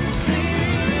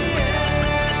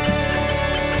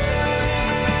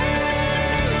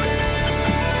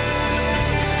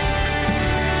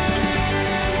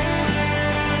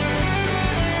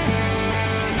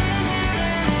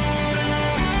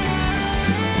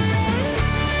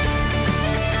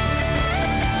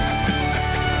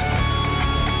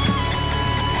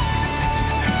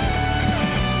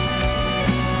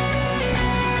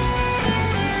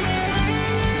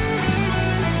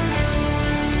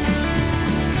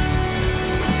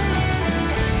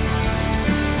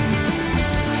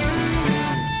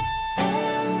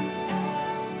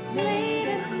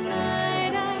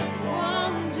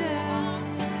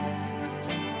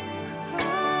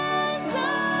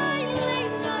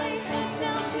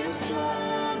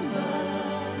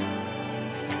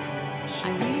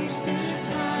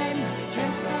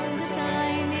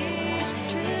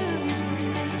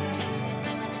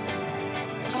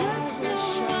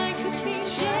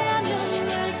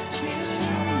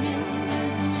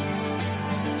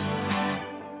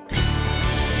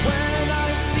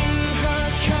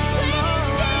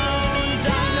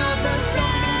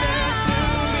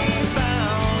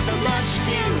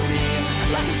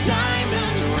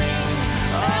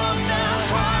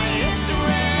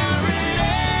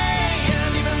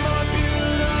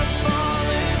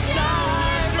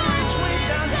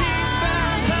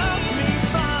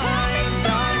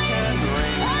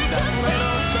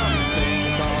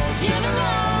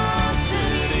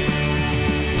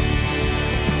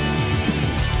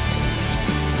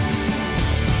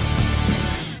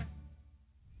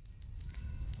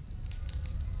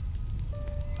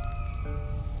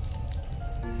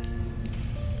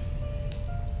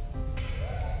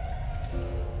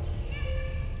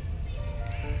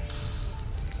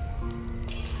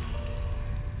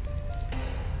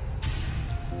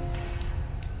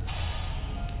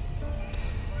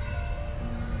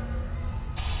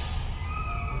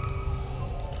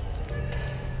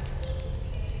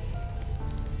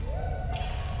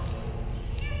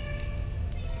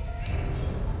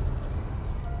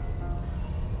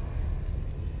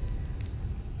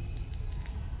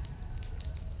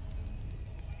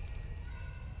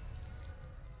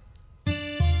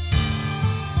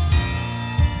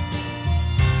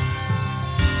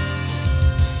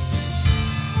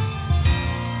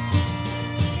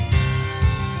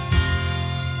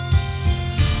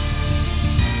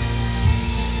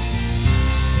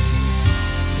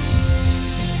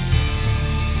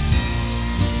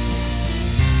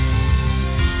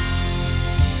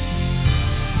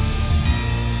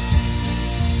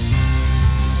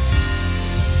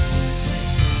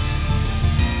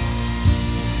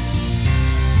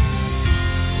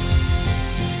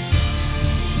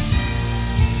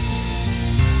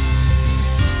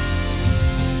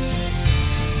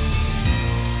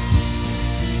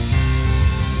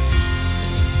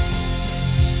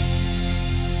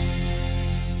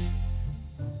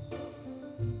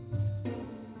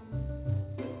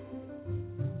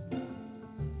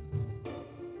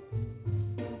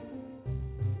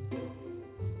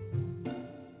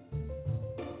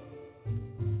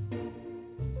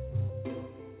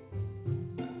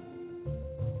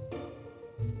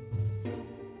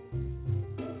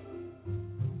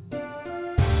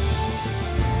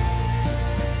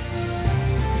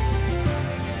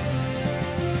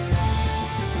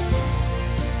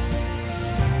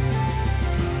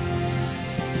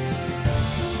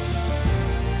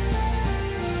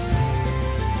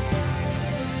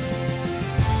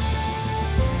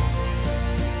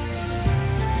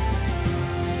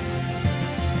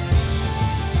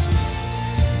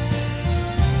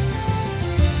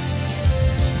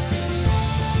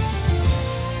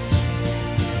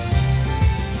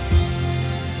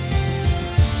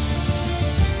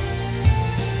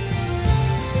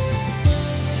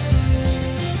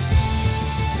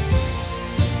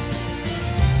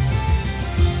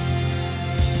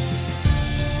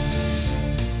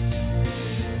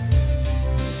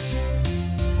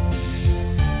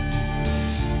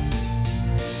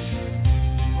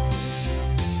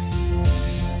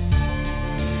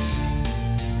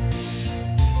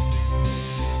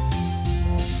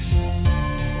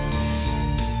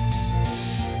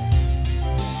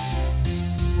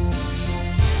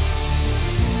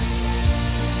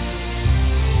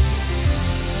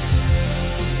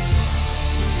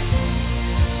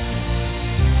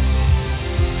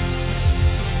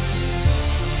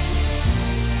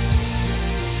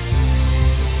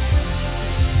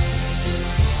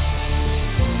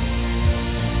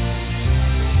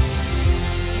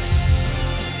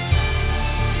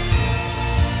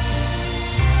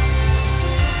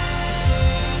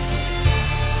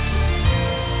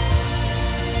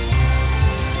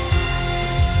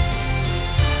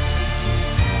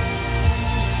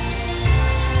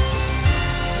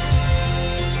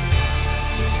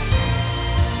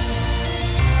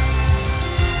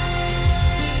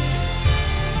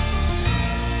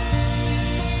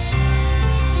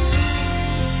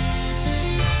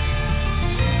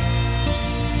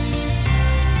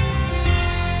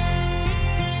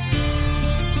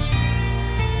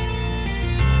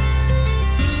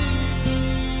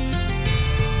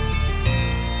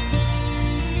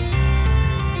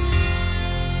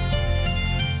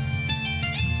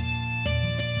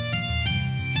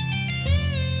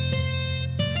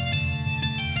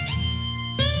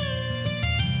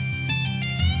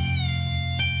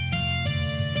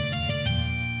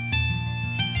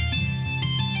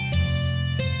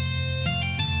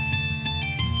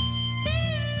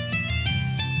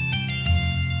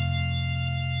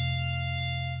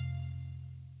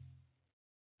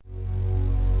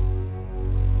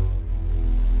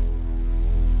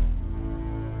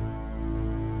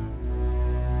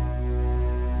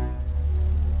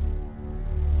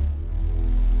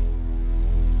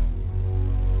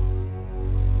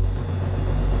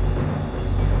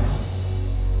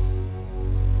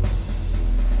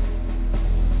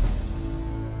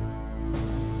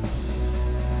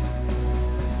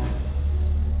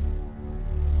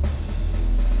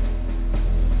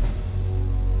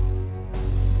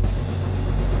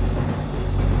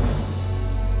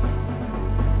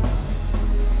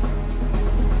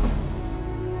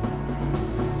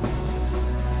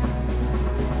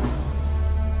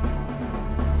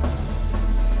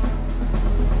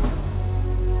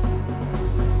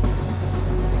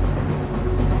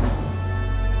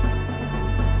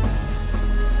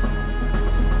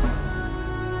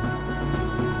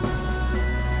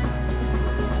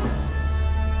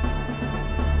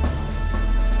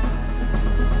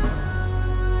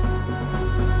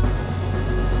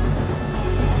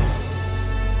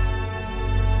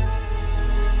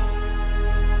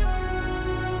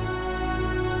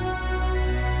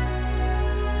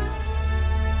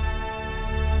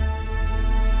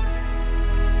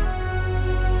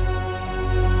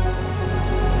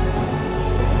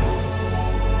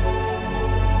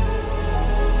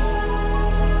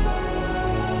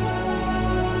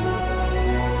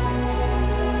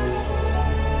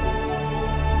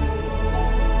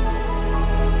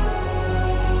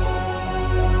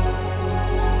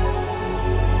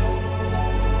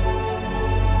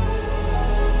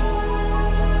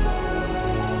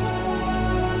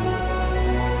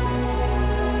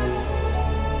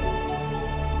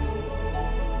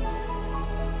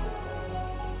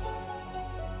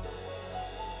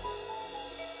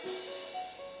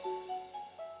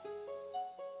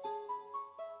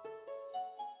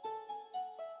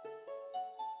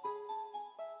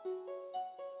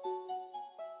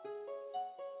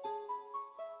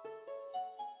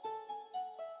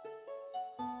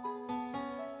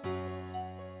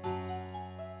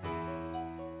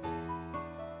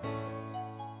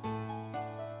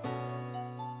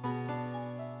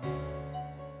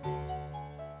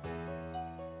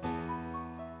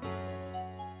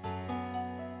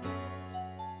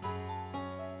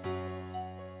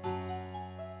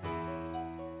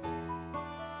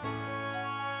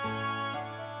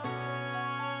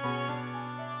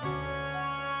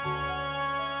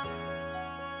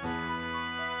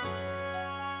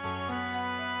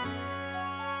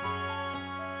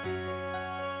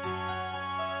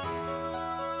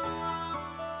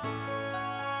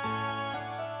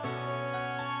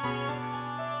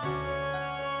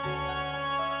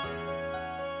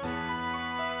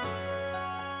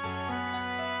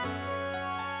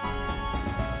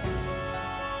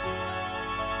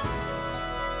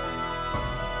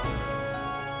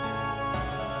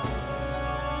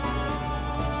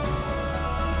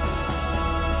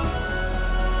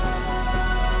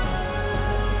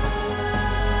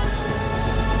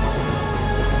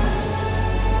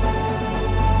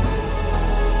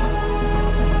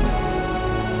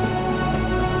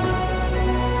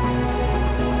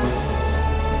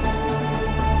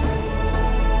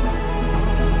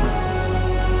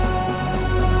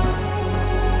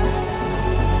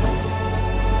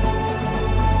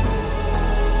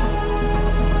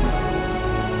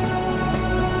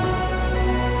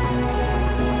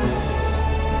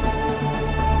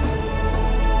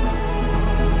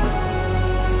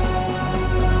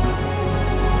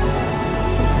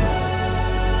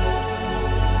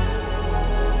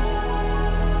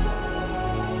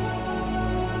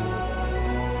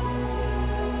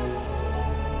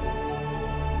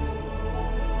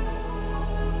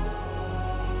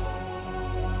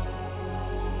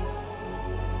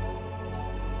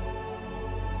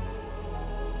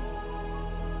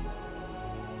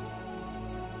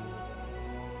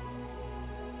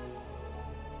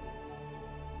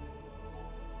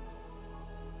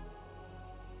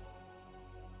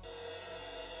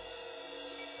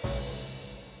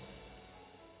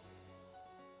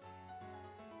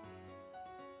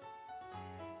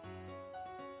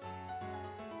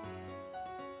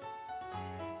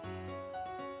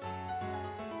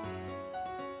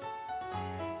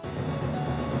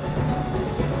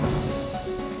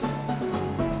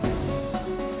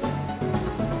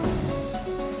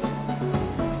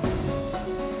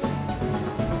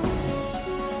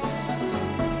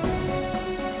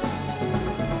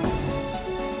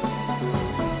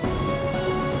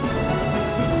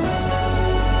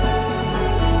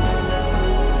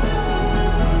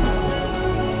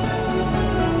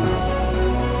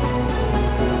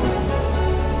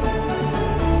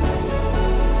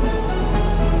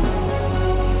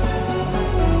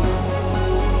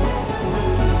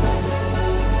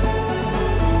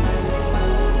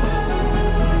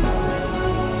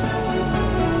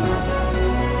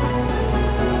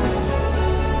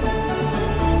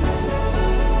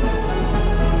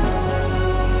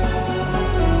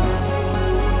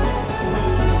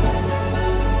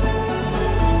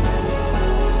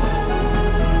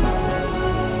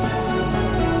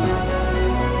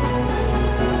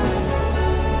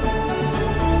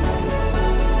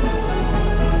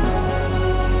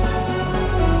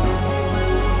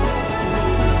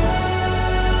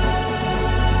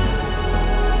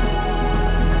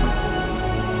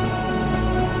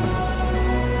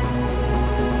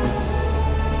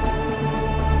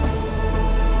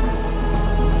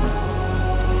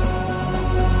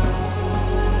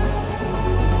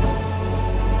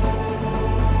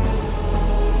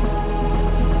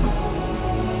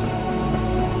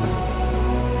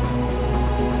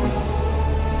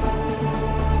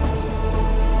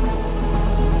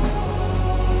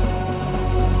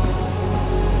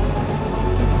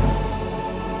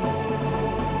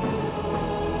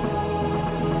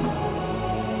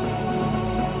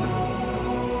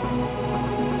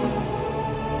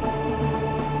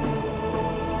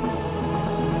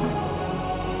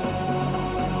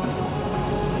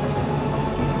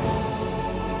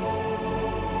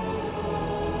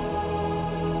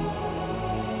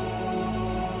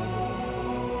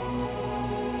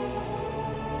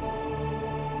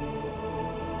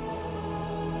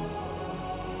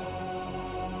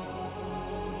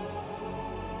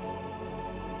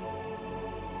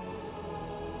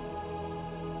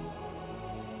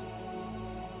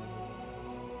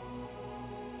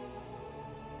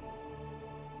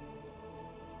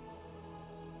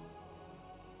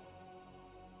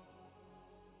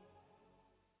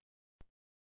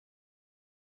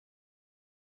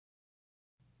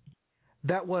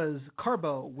That was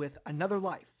Carbo with Another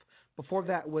Life. Before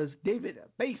that was David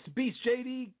Bass Beast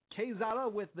JD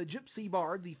Quezada with the Gypsy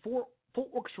Bard, the full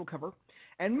orchestral cover,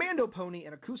 and Mando Pony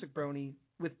and Acoustic Brony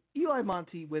with Eli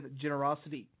Monty with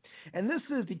Generosity. And this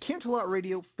is the Canterlot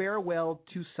Radio Farewell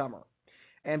to Summer.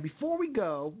 And before we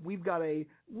go, we've got a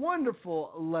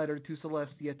wonderful letter to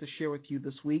Celestia to share with you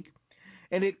this week.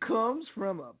 And it comes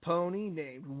from a pony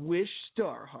named Wish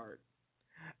Starheart.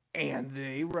 And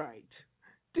they write,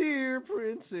 Dear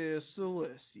Princess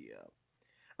Celestia,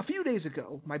 a few days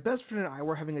ago, my best friend and I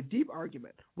were having a deep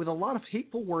argument with a lot of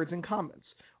hateful words and comments.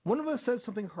 One of us said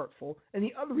something hurtful, and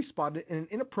the other responded in an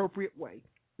inappropriate way.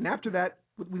 And after that,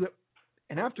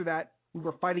 we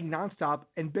were fighting nonstop,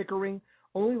 and bickering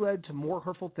only led to more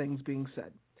hurtful things being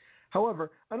said.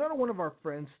 However, another one of our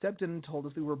friends stepped in and told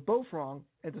us we were both wrong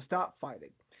and to stop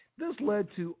fighting. This led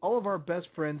to all of our best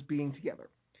friends being together,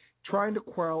 trying to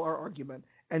quell our argument,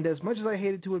 and as much as I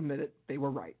hated to admit it, they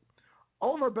were right.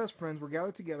 All of our best friends were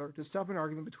gathered together to stop an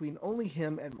argument between only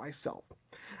him and myself.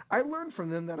 I learned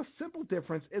from them that a simple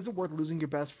difference isn't worth losing your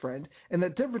best friend, and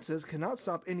that differences cannot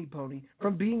stop any pony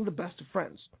from being the best of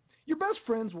friends. Your best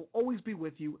friends will always be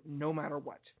with you no matter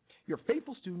what. Your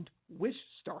faithful student, Wish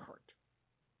Starheart.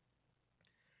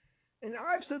 And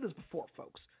I've said this before,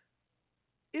 folks.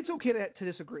 It's okay to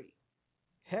disagree.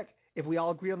 Heck, if we all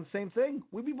agree on the same thing,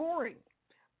 we'd be boring.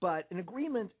 But an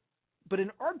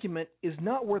argument is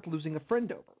not worth losing a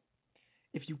friend over.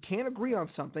 If you can't agree on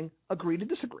something, agree to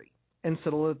disagree and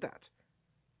settle it at that.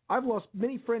 I've lost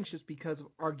many friendships because of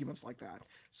arguments like that.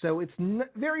 So it's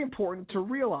very important to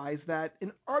realize that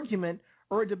an argument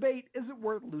or a debate isn't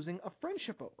worth losing a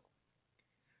friendship over.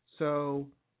 So,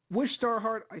 Wish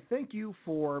Starheart, I thank you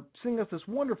for sending us this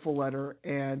wonderful letter,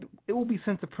 and it will be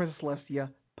sent to Princess Celestia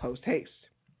post-haste.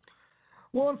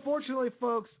 Well, unfortunately,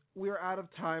 folks, we are out of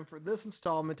time for this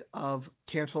installment of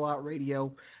Canterlot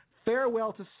Radio.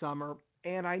 Farewell to summer,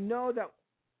 and I know that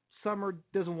summer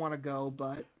doesn't want to go,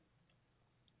 but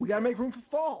we got to make room for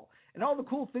fall and all the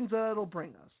cool things that it'll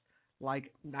bring us,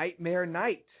 like Nightmare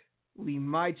Night. We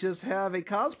might just have a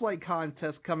cosplay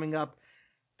contest coming up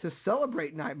to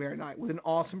celebrate Nightmare Night with an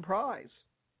awesome prize.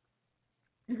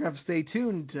 You're going to have to stay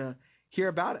tuned to hear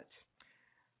about it.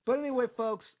 But anyway,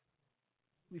 folks,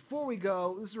 before we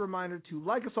go, this is a reminder to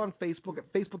like us on Facebook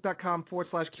at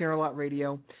facebook.com/Canterlot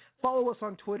Radio. Follow us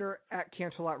on Twitter at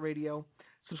Canterlot Radio.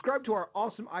 Subscribe to our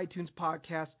awesome iTunes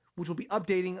podcast, which will be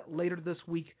updating later this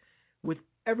week with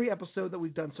every episode that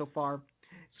we've done so far.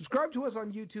 Subscribe to us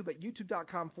on YouTube at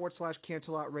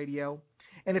youtube.com/Canterlot Radio.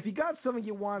 And if you got something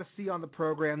you want to see on the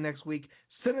program next week,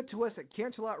 send it to us at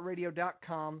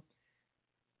canterlotradio.com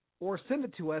or send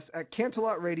it to us at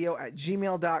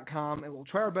canterlotradio@gmail.com, and we'll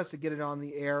try our best to get it on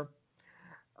the air.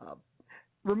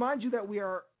 Remind you that we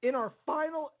are in our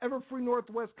final Everfree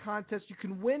Northwest contest. You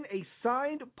can win a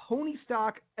signed Pony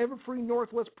Stock Everfree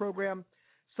Northwest program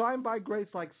signed by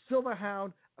greats like Silver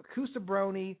Hound, Acoustic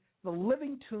Brony, The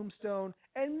Living Tombstone,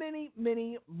 and many,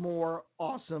 many more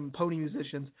awesome pony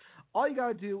musicians. All you got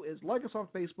to do is like us on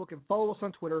Facebook and follow us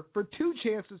on Twitter for 2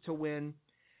 chances to win.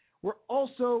 We're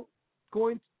also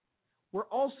going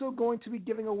to be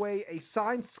giving away a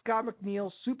signed Scott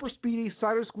McNeil Super Speedy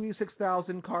Cider Squeeze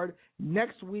 6000 card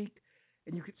next week.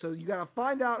 And you got to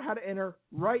find out how to enter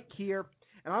right here.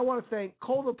 And I want to thank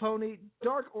Cole the Pony,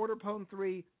 Dark Order Pone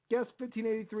 3, Guest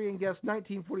 1583, and Guest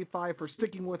 1945 for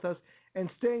sticking with us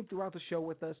and staying throughout the show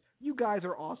with us. You guys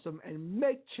are awesome and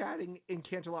make chatting in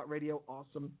Canterlot Radio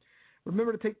awesome.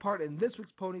 Remember to take part in this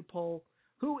week's Pony Poll.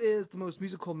 Who is the most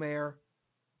musical mare?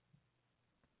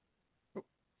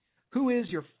 Who is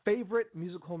your favorite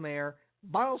musical mare,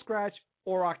 Bottle Scratch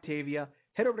or Octavia?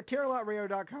 Head over to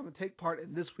CanterlotRadio.com and take part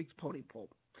in this week's Pony Poll.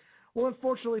 Well,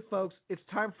 unfortunately, folks, it's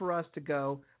time for us to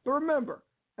go. But remember,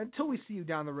 until we see you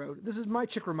down the road, this is my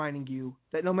chick reminding you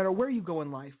that no matter where you go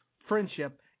in life,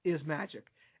 friendship is magic.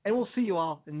 And we'll see you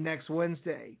all next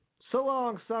Wednesday. So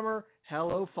long, summer.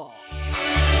 Hello, fall.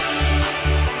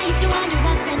 I used to wonder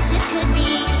what friendship could be.